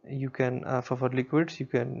you can for liquids you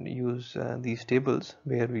can use these tables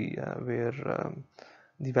where the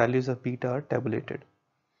values of beta are tabulated.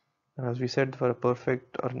 And as we said, for a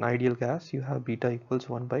perfect or an ideal gas, you have beta equals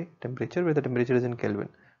 1 by temperature, where the temperature is in Kelvin.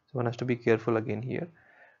 So one has to be careful again here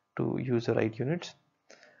to use the right units.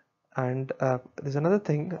 And there's another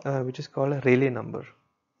thing which is called a Rayleigh number.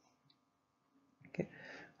 Okay,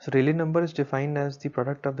 so Rayleigh number is defined as the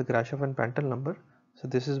product of the Grashof and Prandtl number. So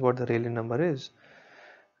this is what the Rayleigh number is,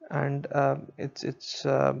 and it's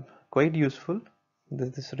quite useful,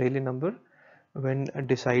 this Rayleigh number, when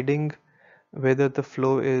deciding whether the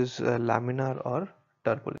flow is laminar or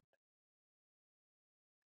turbulent.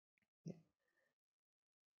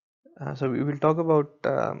 So we will talk about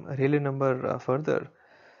Rayleigh number further.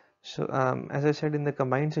 So as I said, in the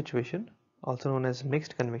combined situation, also known as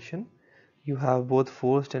mixed convection, you have both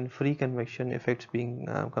forced and free convection effects being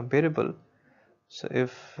comparable. So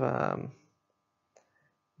if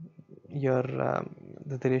your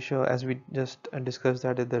the ratio, as we just discussed,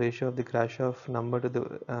 that is the ratio of the Grashof number to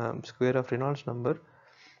the square of Reynolds number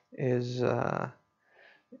is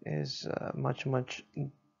much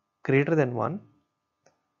greater than 1.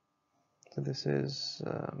 So this is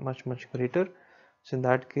much greater. So in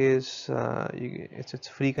that case, it's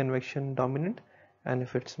free convection dominant, and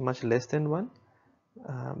if it's much less than 1,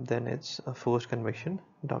 then it's a forced convection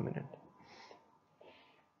dominant.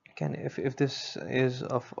 If this is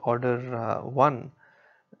of order 1,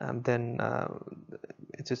 then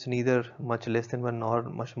it's neither much less than 1 nor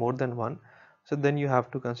much more than 1. So then you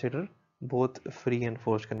have to consider both free and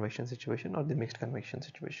forced convection situation or the mixed convection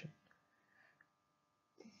situation.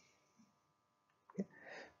 Okay.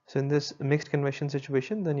 So in this mixed convection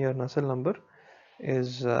situation, then your Nusselt number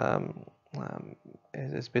is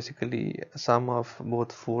basically a sum of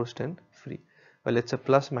both forced and free. Well, it's a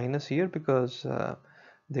plus minus here because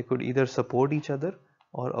they could either support each other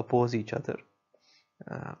or oppose each other.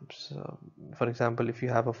 So for example, if you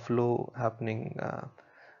have a flow happening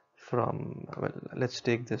from, well, let's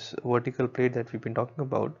take this vertical plate that we've been talking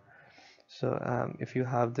about. So if you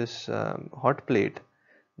have this hot plate,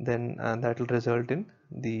 then that will result in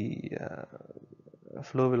the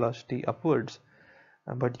flow velocity upwards.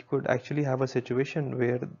 But you could actually have a situation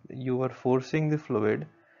where you were forcing the fluid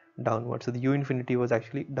downwards. So the u infinity was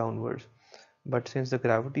actually downwards. But since the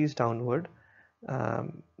gravity is downward,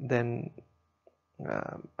 then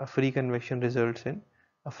a free convection results in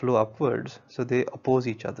a flow upwards. So they oppose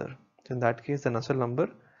each other. So in that case, the Nusselt number,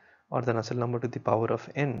 or the Nusselt number to the power of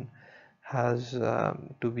n, has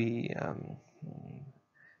to be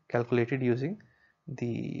calculated using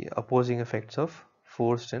the opposing effects of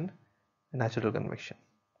forced and natural convection.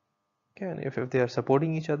 Okay, and if they are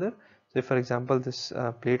supporting each other, so if for example this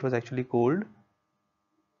plate was actually cold,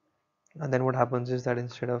 and then what happens is that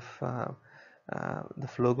instead of the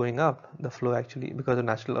flow going up, the flow actually, because of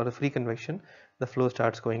natural or a free convection, the flow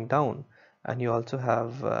starts going down, and you also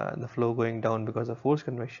have the flow going down because of forced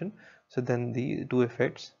convection. So then the two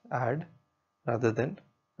effects add rather than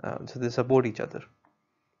so they support each other.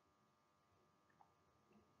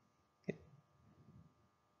 Okay.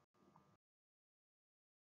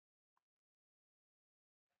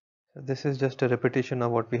 So this is just a repetition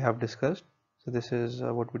of what we have discussed. So this is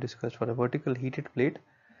what we discussed for a vertical heated plate.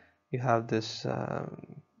 You have this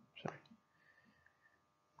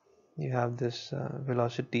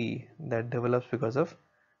velocity that develops because of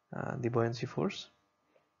the buoyancy force.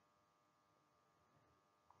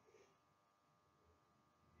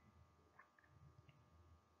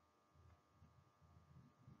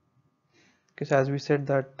 Because as we said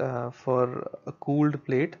that for a cooled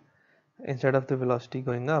plate, instead of the velocity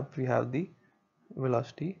going up, we have the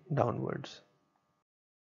velocity downwards.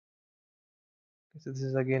 So this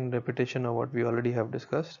is again repetition of what we already have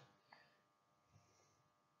discussed.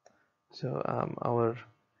 So our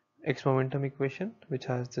x momentum equation, which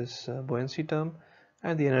has this buoyancy term,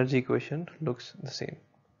 and the energy equation looks the same.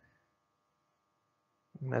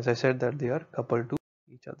 As I said that they are coupled to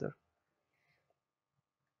each other.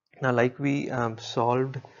 Now, like we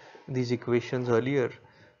solved these equations earlier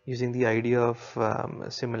using the idea of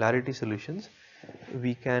similarity solutions,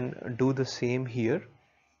 we can do the same here.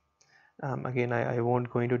 Again, I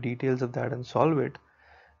won't go into details of that and solve it,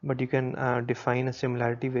 but you can define a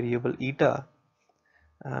similarity variable eta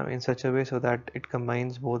in such a way so that it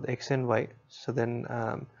combines both x and y. So then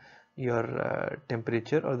your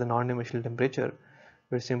temperature, or the non-emission temperature,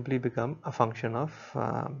 will simply become a function of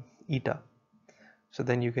eta. So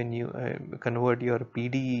then you can convert your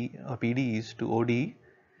PDE or PDEs to ODE,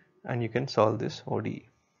 and you can solve this ODE.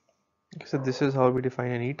 So this is how we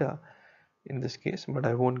define an eta in this case, but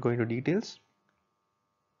I won't go into details.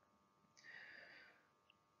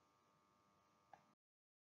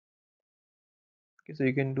 Okay, so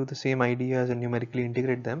you can do the same ideas and numerically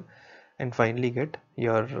integrate them, and finally get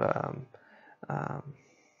your um,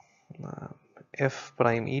 f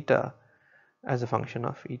prime eta as a function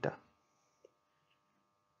of eta.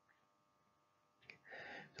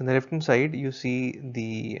 So on the left hand side you see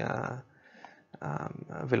the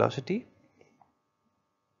velocity,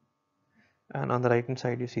 and on the right hand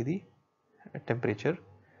side you see the temperature.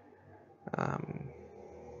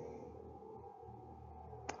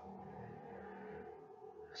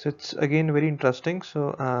 So it's again very interesting.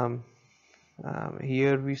 So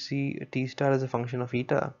here we see T star as a function of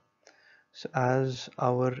eta. So as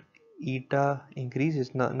our eta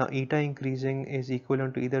increases, now eta increasing is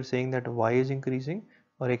equivalent to either saying that y is increasing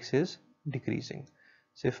or x is decreasing.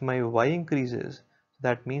 So if my y increases,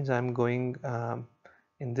 that means I'm going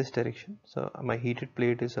in this direction. So my heated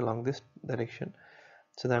plate is along this direction.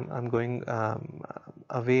 So then I'm going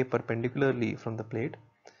away perpendicularly from the plate.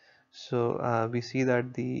 So we see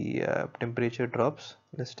that the temperature drops.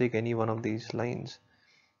 Let's take any one of these lines.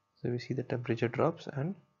 So we see the temperature drops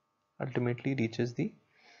and ultimately reaches the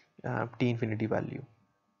T infinity value.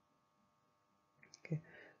 Okay,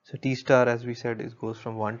 so T star, as we said, goes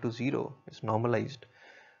from 1 to 0. It's normalized.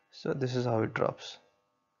 So this is how it drops.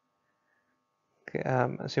 Okay,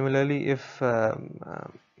 similarly, if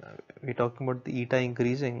we're talking about the eta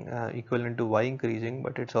increasing equivalent to y increasing,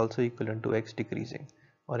 but it's also equivalent to x decreasing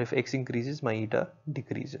or if x increases, my eta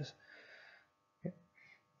decreases. Okay.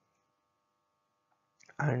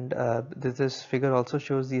 And this figure also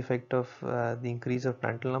shows the effect of the increase of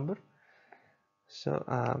Prandtl number. So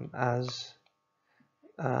as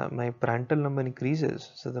my Prandtl number increases,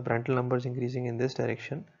 so the Prandtl number is increasing in this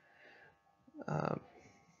direction. Uh,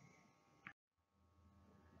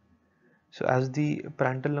 so as the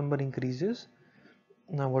Prandtl number increases,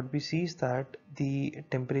 now what we see is that the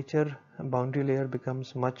temperature boundary layer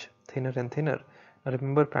becomes much thinner and thinner. Now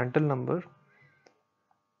remember, Prandtl number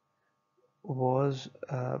was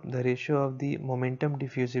the ratio of the momentum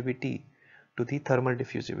diffusivity to the thermal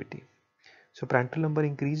diffusivity. So Prandtl number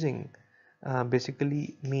increasing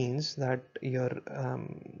basically means that your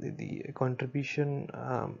the contribution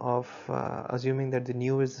of assuming that the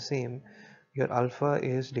nu is the same, your alpha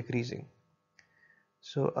is decreasing.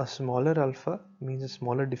 So a smaller alpha means a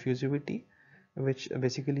smaller diffusivity, which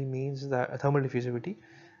basically means that thermal diffusivity,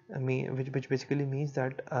 which basically means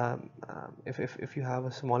that if you have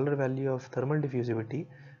a smaller value of thermal diffusivity,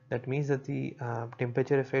 that means that the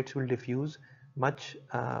temperature effects will diffuse much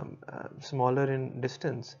smaller in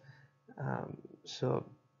distance. So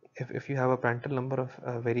if you have a Prandtl number of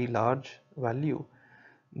a very large value,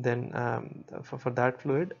 then for that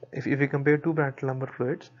fluid, if we compare two Prandtl number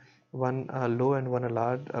fluids, one low and one a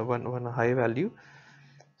large, one a high value.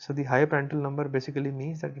 So the high Prandtl number basically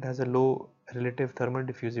means that it has a low relative thermal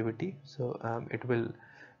diffusivity, so it will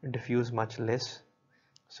diffuse much less.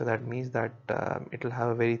 So that means that it will have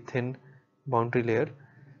a very thin boundary layer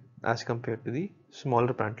as compared to the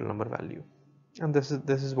smaller Prandtl number value. And this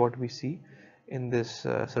is what we see in this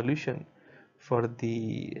solution for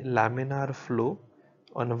the laminar flow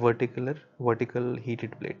on a vertical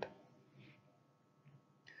heated plate.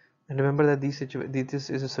 And remember that this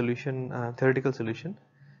is a solution, theoretical solution.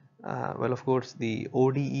 Well, of course, the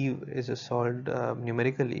ODE is solved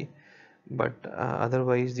numerically, but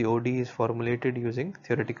otherwise the ODE is formulated using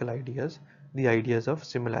theoretical ideas, the ideas of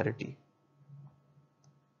similarity.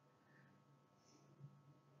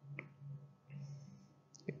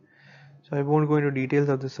 Okay. So I won't go into details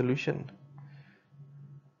of the solution.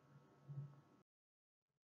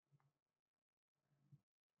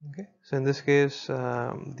 Okay, so in this case,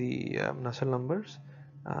 the Nusselt numbers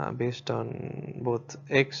based on both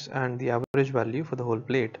x and the average value for the whole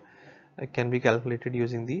plate can be calculated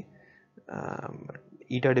using the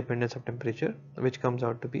eta dependence of temperature, which comes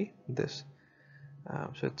out to be this.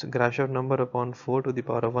 So it's a Grashof number upon 4 to the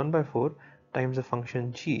power of 1 by 4 times the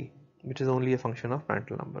function g, which is only a function of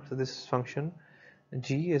Prandtl number. So this function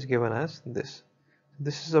g is given as this.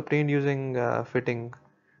 This is obtained using fitting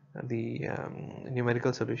the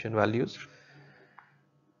numerical solution values.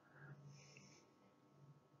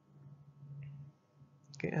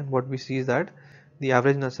 Okay, and what we see is that the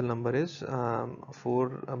average Nusselt number is 4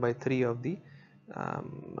 by 3 of the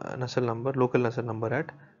Nusselt number, local Nusselt number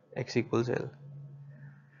at x equals L.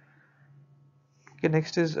 Okay,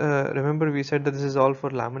 next is remember we said that this is all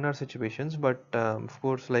for laminar situations, but of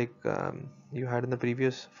course, like you had in the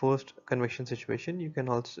previous forced convection situation,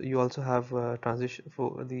 you also have transition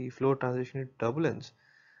for the flow transition to turbulence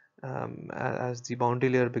as the boundary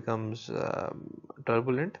layer becomes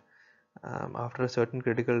turbulent after a certain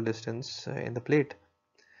critical distance in the plate.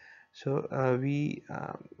 So we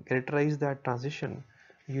characterize that transition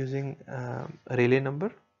using a Rayleigh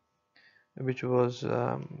number, which was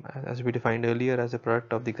as we defined earlier as a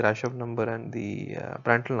product of the Grashof number and the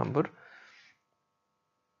Prandtl number.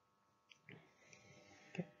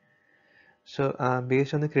 Okay. So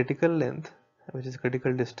based on the critical length, which is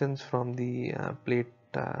critical distance from the plate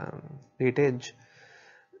edge,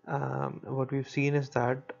 what we've seen is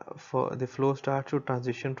that for the flow starts to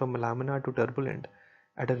transition from laminar to turbulent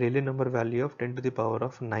at a Rayleigh number value of 10 to the power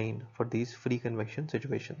of 9 for these free convection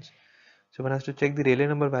situations. So one has to check the Rayleigh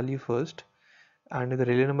number value first, and if the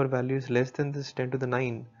Rayleigh number value is less than this 10 to the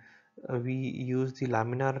 9, we use the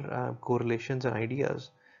laminar correlations and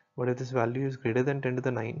ideas. But if this value is greater than 10 to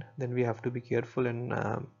the 9, then we have to be careful and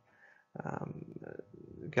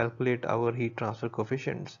calculate our heat transfer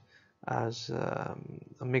coefficients as a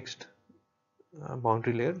mixed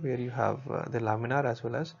boundary layer where you have the laminar as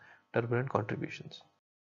well as turbulent contributions.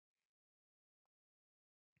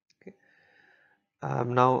 Okay.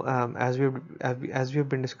 Now, as we have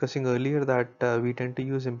been discussing earlier, that we tend to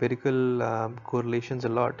use empirical correlations a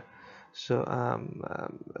lot. So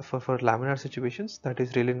for laminar situations, that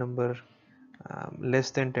is Rayleigh number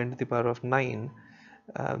less than 10 to the power of 9,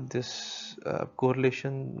 this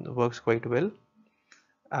correlation works quite well.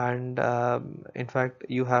 And in fact,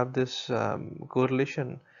 you have this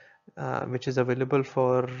correlation which is available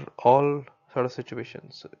for all sort of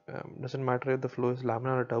situations. Doesn't matter if the flow is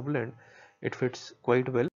laminar or turbulent, it fits quite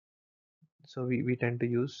well. So we tend to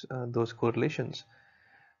use those correlations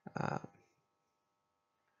uh,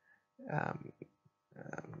 um,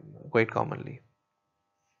 quite commonly.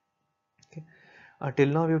 Okay. Till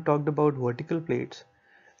now we've talked about vertical plates,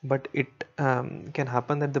 but it can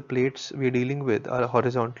happen that the plates we're dealing with are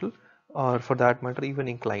horizontal, or for that matter even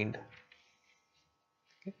inclined.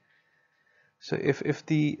 Okay. So if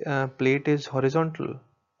the plate is horizontal,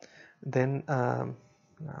 then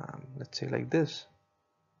let's say like this.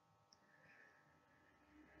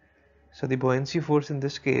 So the buoyancy force in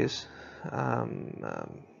this case,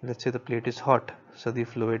 let's say the plate is hot, so the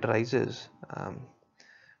fluid rises.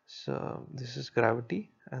 So this is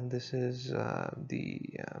gravity, and this is the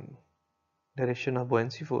direction of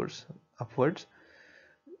buoyancy force upwards.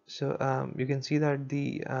 So you can see that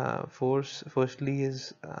the force firstly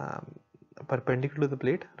is perpendicular to the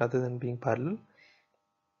plate rather than being parallel.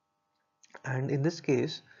 And in this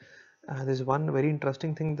case, there's one very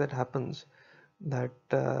interesting thing that happens, that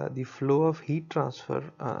the flow of heat transfer,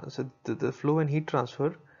 so the flow and heat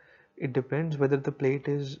transfer, it depends whether the plate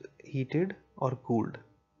is heated or cooled,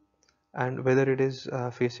 and whether it is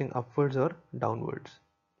facing upwards or downwards.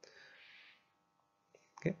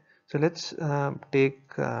 Okay, so let's take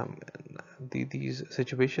these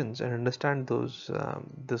situations and understand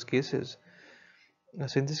those cases.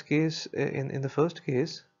 So in this case, in the first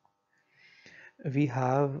case, we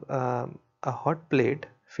have a hot plate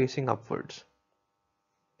facing upwards.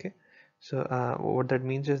 Okay, so what that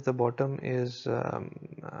means is the bottom is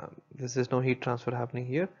there's no heat transfer happening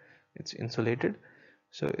here, it's insulated.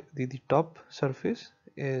 So the top surface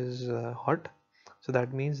is hot, so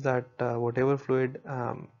that means that whatever fluid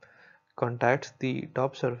contacts the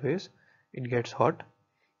top surface, it gets hot,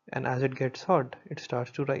 and as it gets hot it starts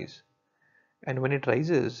to rise, and when it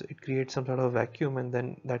rises it creates some sort of vacuum, and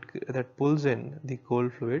then that pulls in the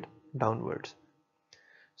cold fluid downwards.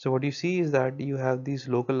 So what you see is that you have these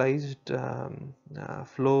localized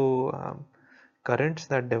flow currents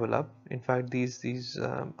that develop. In fact, these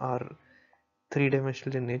are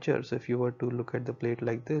three-dimensional in nature. So if you were to look at the plate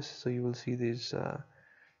like this, so you will see these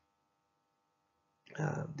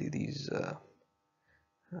these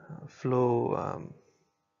flow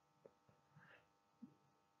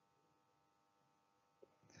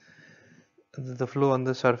the flow on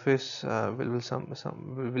the surface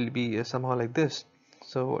will be somehow like this.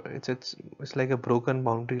 So it's like a broken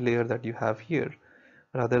boundary layer that you have here,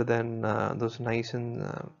 rather than those nice and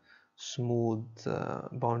smooth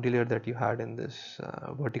boundary layer that you had in this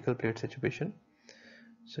vertical plate situation.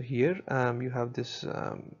 So here you have this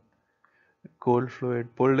cold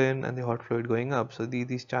fluid pulled in and the hot fluid going up. So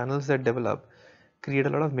these channels that develop create a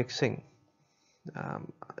lot of mixing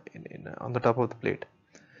um, on the top of the plate.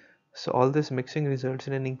 So all this mixing results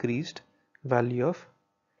in an increased value of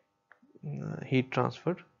heat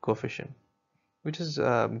transfer coefficient, which is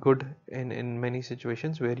good in many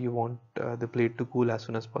situations where you want the plate to cool as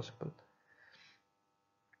soon as possible.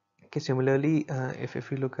 Okay, similarly, if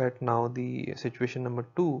you look at now the situation number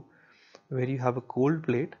 2, where you have a cold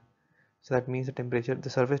plate, so that means the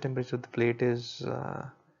surface temperature of the plate is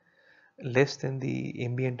less than the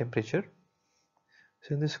ambient temperature.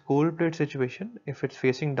 So in this cold plate situation, if it's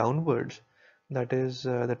facing downwards, that is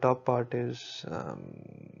the top part is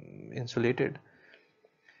insulated.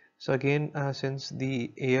 So again, since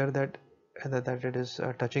the air that it is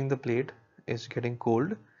touching the plate is getting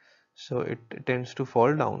cold, so it tends to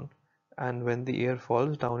fall down, and when the air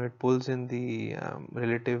falls down, it pulls in the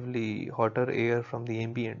relatively hotter air from the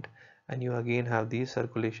ambient, and you again have these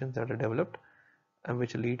circulations that are developed, and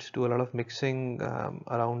which leads to a lot of mixing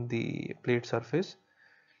around the plate surface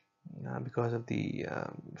because of the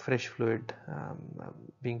fresh fluid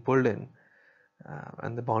being pulled in,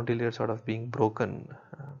 and the boundary layer sort of being broken,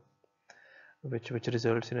 which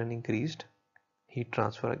results in an increased heat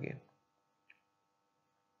transfer again.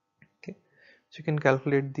 Okay, so you can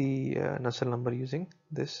calculate the Nusselt number using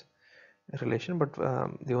this relation, but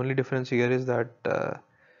the only difference here is that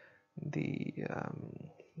the, um,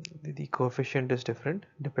 the coefficient is different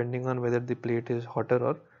depending on whether the plate is hotter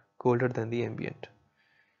or colder than the ambient.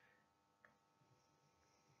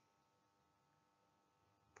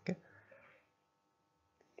 Okay,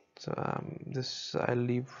 so this I'll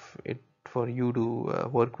leave it for you to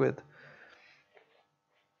work with.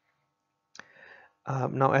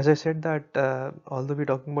 Now, as I said that although we're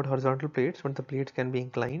talking about horizontal plates, but the plates can be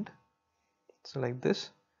inclined. So like this.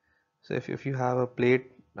 So if you have a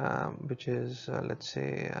plate which is let's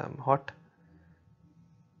say hot,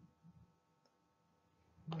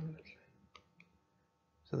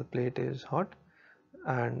 so the plate is hot,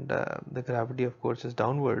 and the gravity of course is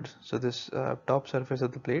downwards. So this top surface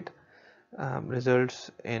of the plate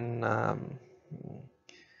results in um,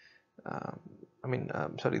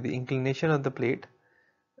 sorry, the inclination of the plate.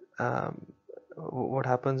 um, what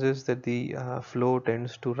happens is that the flow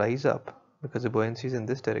tends to rise up because the buoyancy is in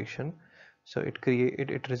this direction. So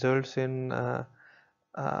it results in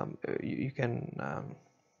you can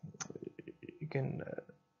you can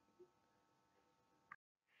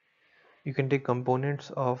you can take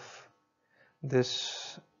components of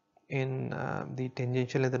this in the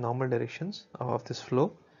tangential and the normal directions of this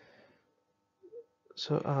flow.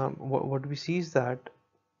 So what we see is that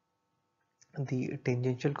the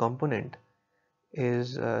tangential component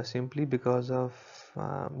is simply because of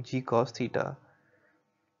g cos theta.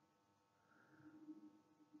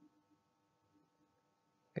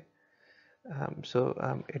 Okay.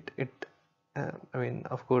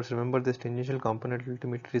 Of course, remember this tangential component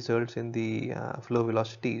ultimately results in the flow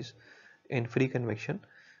velocities in free convection.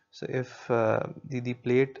 So if the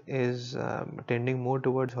plate is tending more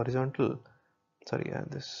towards horizontal, sorry,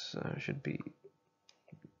 this should be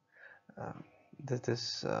um,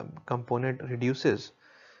 this component reduces.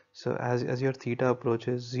 So as your theta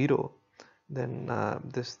approaches 0, then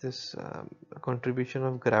this contribution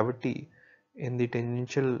of gravity in the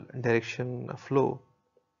tangential direction flow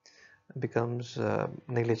becomes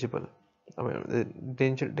negligible. I mean,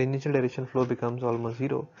 the tangential direction flow becomes almost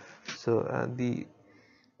 0. So the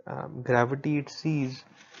gravity it sees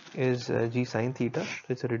is g sine theta.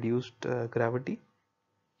 It's a reduced gravity.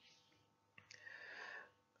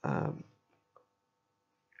 Um,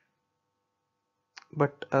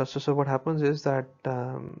 so what happens is that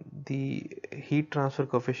the heat transfer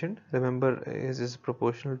coefficient, remember, is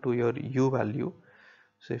proportional to your u value.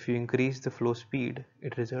 So if you increase the flow speed,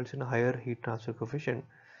 it results in a higher heat transfer coefficient.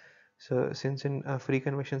 So since in a free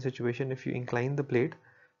convection situation, if you incline the plate,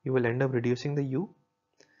 you will end up reducing the u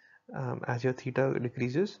as your theta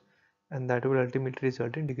decreases, and that will ultimately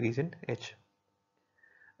result in decrease in h.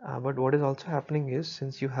 But what is also happening is,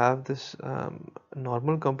 since you have this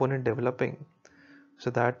normal component developing, so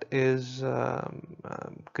that is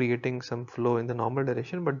creating some flow in the normal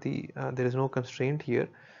direction, but there is no constraint here,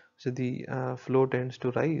 so the flow tends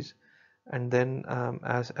to rise. And then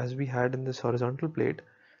as we had in this horizontal plate,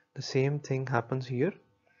 the same thing happens here.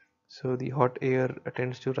 So the hot air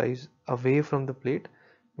tends to rise away from the plate,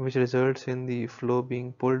 which results in the flow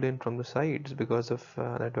being pulled in from the sides because of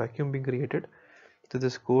that vacuum being created. So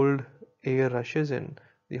this cold air rushes in,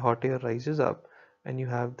 the hot air rises up, and you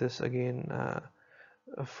have this again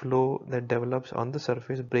a flow that develops on the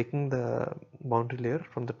surface, breaking the boundary layer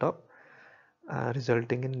from the top,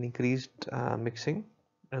 resulting in increased mixing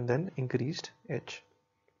and then increased H.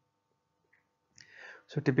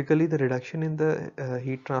 So typically the reduction in the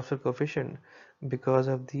heat transfer coefficient because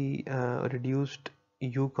of the reduced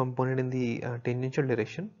U component in the tangential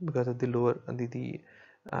direction, because of the lower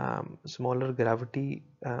smaller gravity,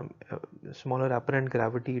 smaller apparent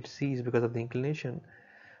gravity it sees because of the inclination.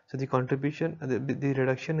 So the contribution, the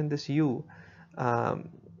reduction in this U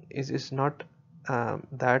is not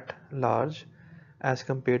that large as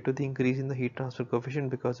compared to the increase in the heat transfer coefficient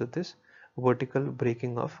because of this vertical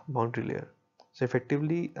breaking of boundary layer. So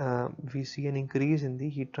effectively, we see an increase in the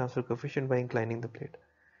heat transfer coefficient by inclining the plate.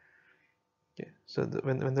 Okay. So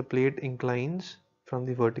when the plate inclines from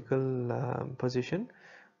the vertical position,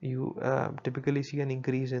 you typically see an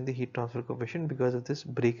increase in the heat transfer coefficient because of this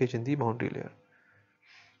breakage in the boundary layer.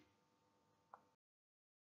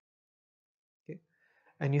 Okay.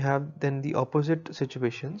 And you have then the opposite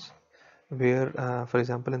situations where, for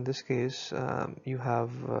example, in this case, you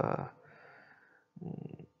have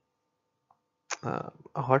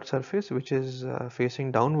a hot surface which is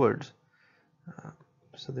facing downwards. Uh,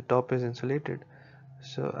 so the top is insulated.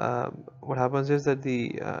 So what happens is that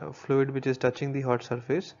the fluid which is touching the hot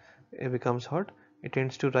surface, it becomes hot. It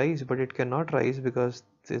tends to rise, but it cannot rise because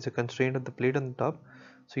there's a constraint of the plate on the top.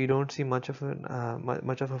 So you don't see much of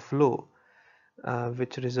much of a flow,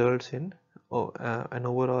 which results in an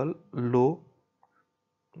overall low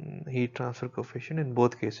heat transfer coefficient in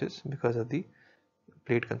both cases because of the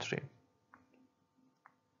plate constraint.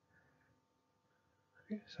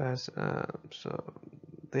 Okay. So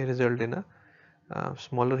they result in a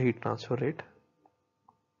smaller heat transfer rate.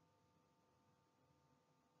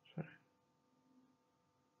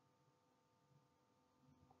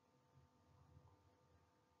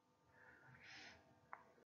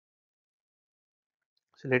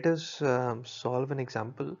 So let us solve an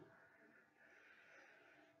example.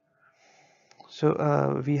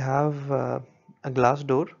 So we have a glass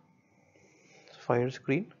door, fire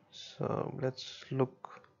screen. So let's look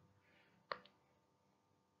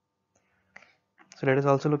So let us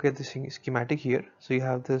also look at the schematic here. So you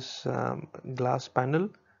have this glass panel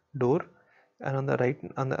door, and on the right,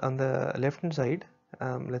 on the left hand side,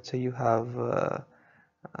 let's say you have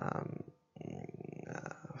um,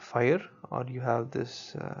 fire, or you have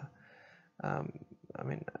this um, I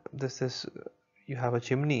mean this you have a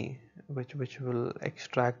chimney which will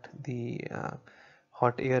extract the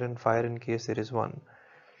hot air and fire in case there is one.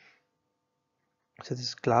 So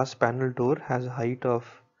this glass panel door has a height of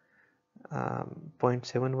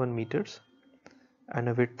 0.71 meters and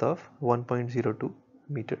a width of 1.02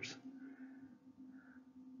 meters,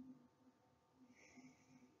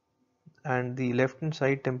 and the left hand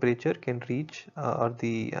side temperature can reach or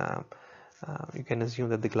the you can assume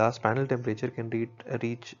that the glass panel temperature can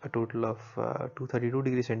reach a total of 232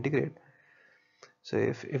 degrees centigrade. So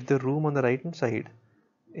if the room on the right hand side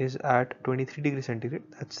is at 23 degrees centigrade,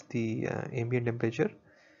 that's the ambient temperature.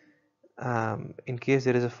 In case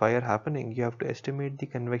there is a fire happening, you have to estimate the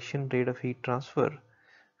convection rate of heat transfer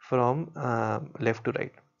from left to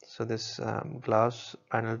right. So this glass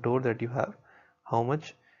panel door that you have, how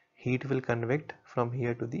much heat will convect from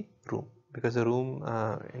here to the room, because the room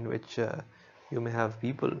in which you may have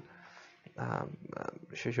people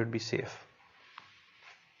should be safe.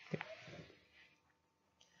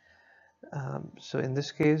 So in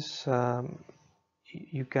this case,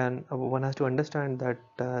 you can one has to understand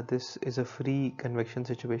that this is a free convection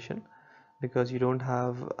situation, because you don't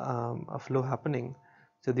have a flow happening.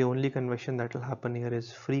 So the only convection that will happen here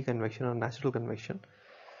is free convection or natural convection.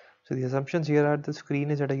 So the assumptions here are the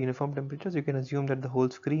screen is at a uniform temperature. So you can assume that the whole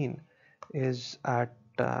screen is at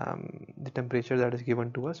the temperature that is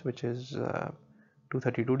given to us, which is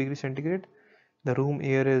 232 degrees centigrade. The room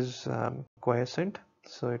air is quiescent,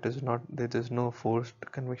 so it is not, there is no forced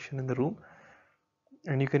convection in the room,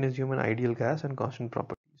 and you can assume an ideal gas and constant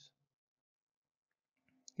properties.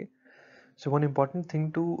 Okay. So one important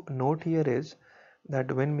thing to note here is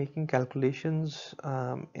that when making calculations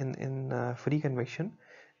in free convection,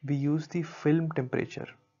 we use the film temperature.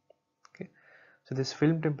 Okay. So this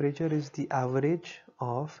film temperature is the average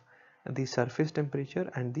of the surface temperature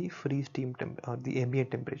and the free steam temp or the ambient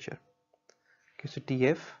temperature. Okay, so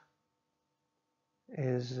TF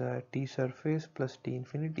is T surface plus T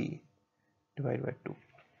infinity divided by 2.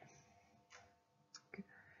 Okay.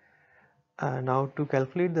 Now to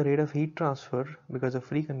calculate the rate of heat transfer because of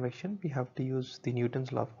free convection, we have to use the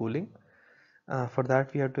Newton's law of cooling. For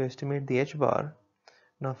that we have to estimate the H bar.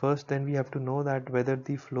 Now first then we have to know that whether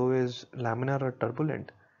the flow is laminar or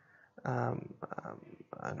turbulent. And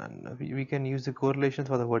we can use the correlations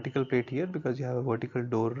for the vertical plate here because you have a vertical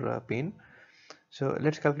door pane. So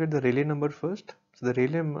let's calculate the Rayleigh number first. So the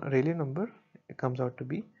Rayleigh number comes out to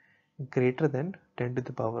be greater than 10 to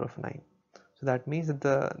the power of 9. So that means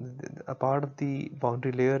that a part of the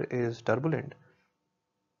boundary layer is turbulent.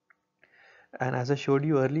 And as I showed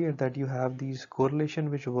you earlier that you have these correlation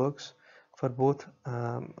which works for both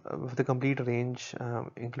for the complete range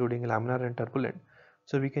including laminar and turbulent.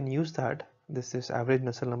 So we can use that this average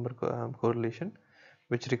Nusselt number correlation,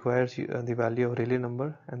 which requires the value of Rayleigh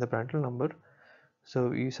number and the Prandtl number. So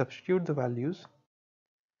we substitute the values,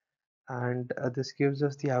 and this gives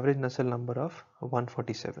us the average Nusselt number of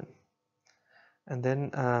 147. And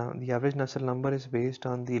then the average Nusselt number is based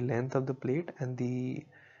on the length of the plate and the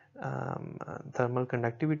thermal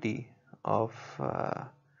conductivity of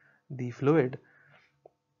the fluid.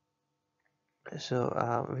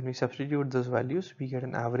 So when we substitute those values, we get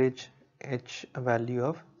an average H value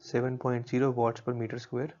of 7.0 watts per meter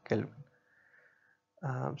square Kelvin.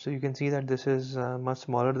 So you can see that this is much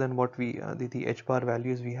smaller than what we the H bar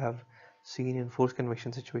values we have seen in forced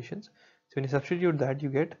convection situations. So when you substitute that, you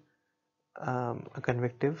get a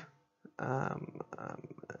convective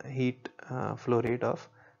heat flow rate of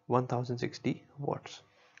 1060 watts.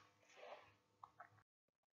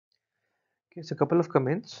 Okay, so a couple of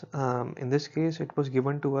comments. In this case, it was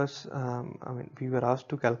given to us, we were asked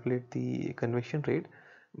to calculate the convection rate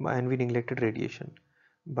and we neglected radiation.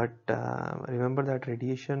 But remember that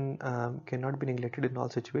radiation cannot be neglected in all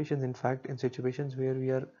situations. In fact, in situations where we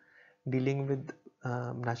are dealing with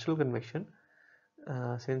natural convection,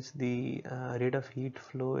 since the rate of heat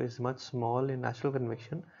flow is much small in natural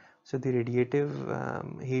convection, so the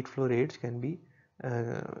radiative heat flow rates can be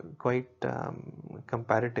quite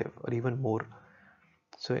comparative or even more.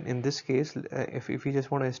 So in this case, if we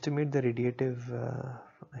just want to estimate the radiative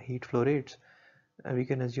heat flow rates, we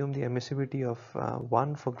can assume the emissivity of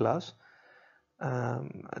 1 for glass.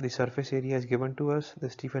 The surface area is given to us,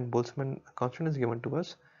 the Stephen-Boltzmann constant is given to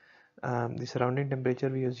us. The surrounding temperature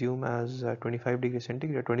we assume as 25 degrees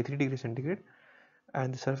centigrade, 23 degrees centigrade,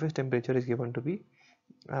 and the surface temperature is given to be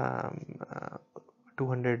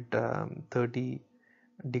 230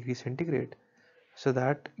 degrees centigrade. So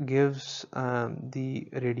that gives the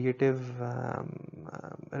radiative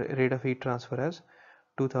rate of heat transfer as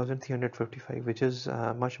 2355, which is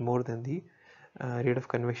much more than the rate of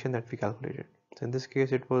convection that we calculated. So in this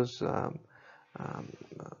case, it was um,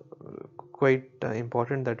 quite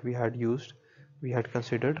important that we had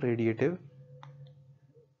considered radiative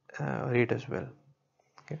rate as well.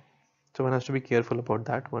 Okay, so one has to be careful about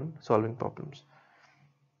that one solving problems.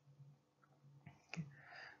 Okay.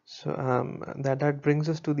 So that brings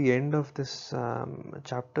us to the end of this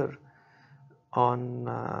chapter on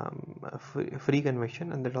free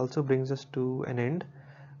convection, and that also brings us to an end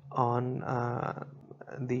on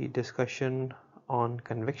the discussion on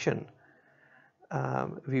convection.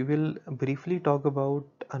 We will briefly talk about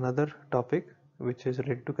another topic which is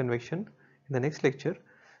related to convection in the next lecture,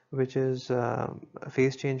 which is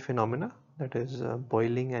phase change phenomena, that is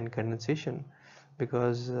boiling and condensation.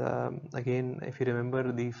 Because again, if you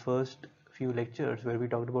remember the first few lectures where we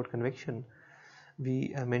talked about convection,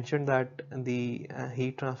 we mentioned that the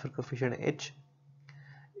heat transfer coefficient H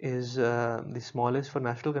is the smallest for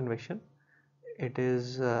natural convection. It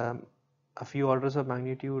is a few orders of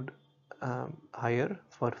magnitude higher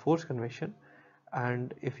for forced convection,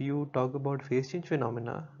 and if you talk about phase change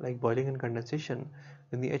phenomena like boiling and condensation,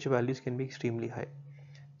 then the H values can be extremely high.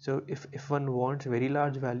 So if one wants very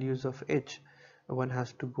large values of H, one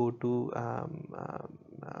has to go to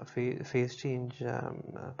phase change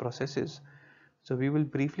processes. So we will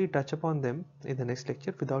briefly touch upon them in the next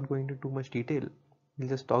lecture without going into too much detail. We'll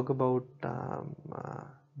just talk about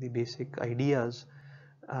the basic ideas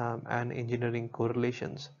and engineering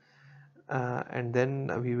correlations, and then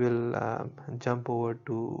we will jump over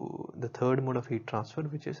to the third mode of heat transfer,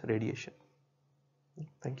 which is radiation.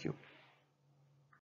 Thank you.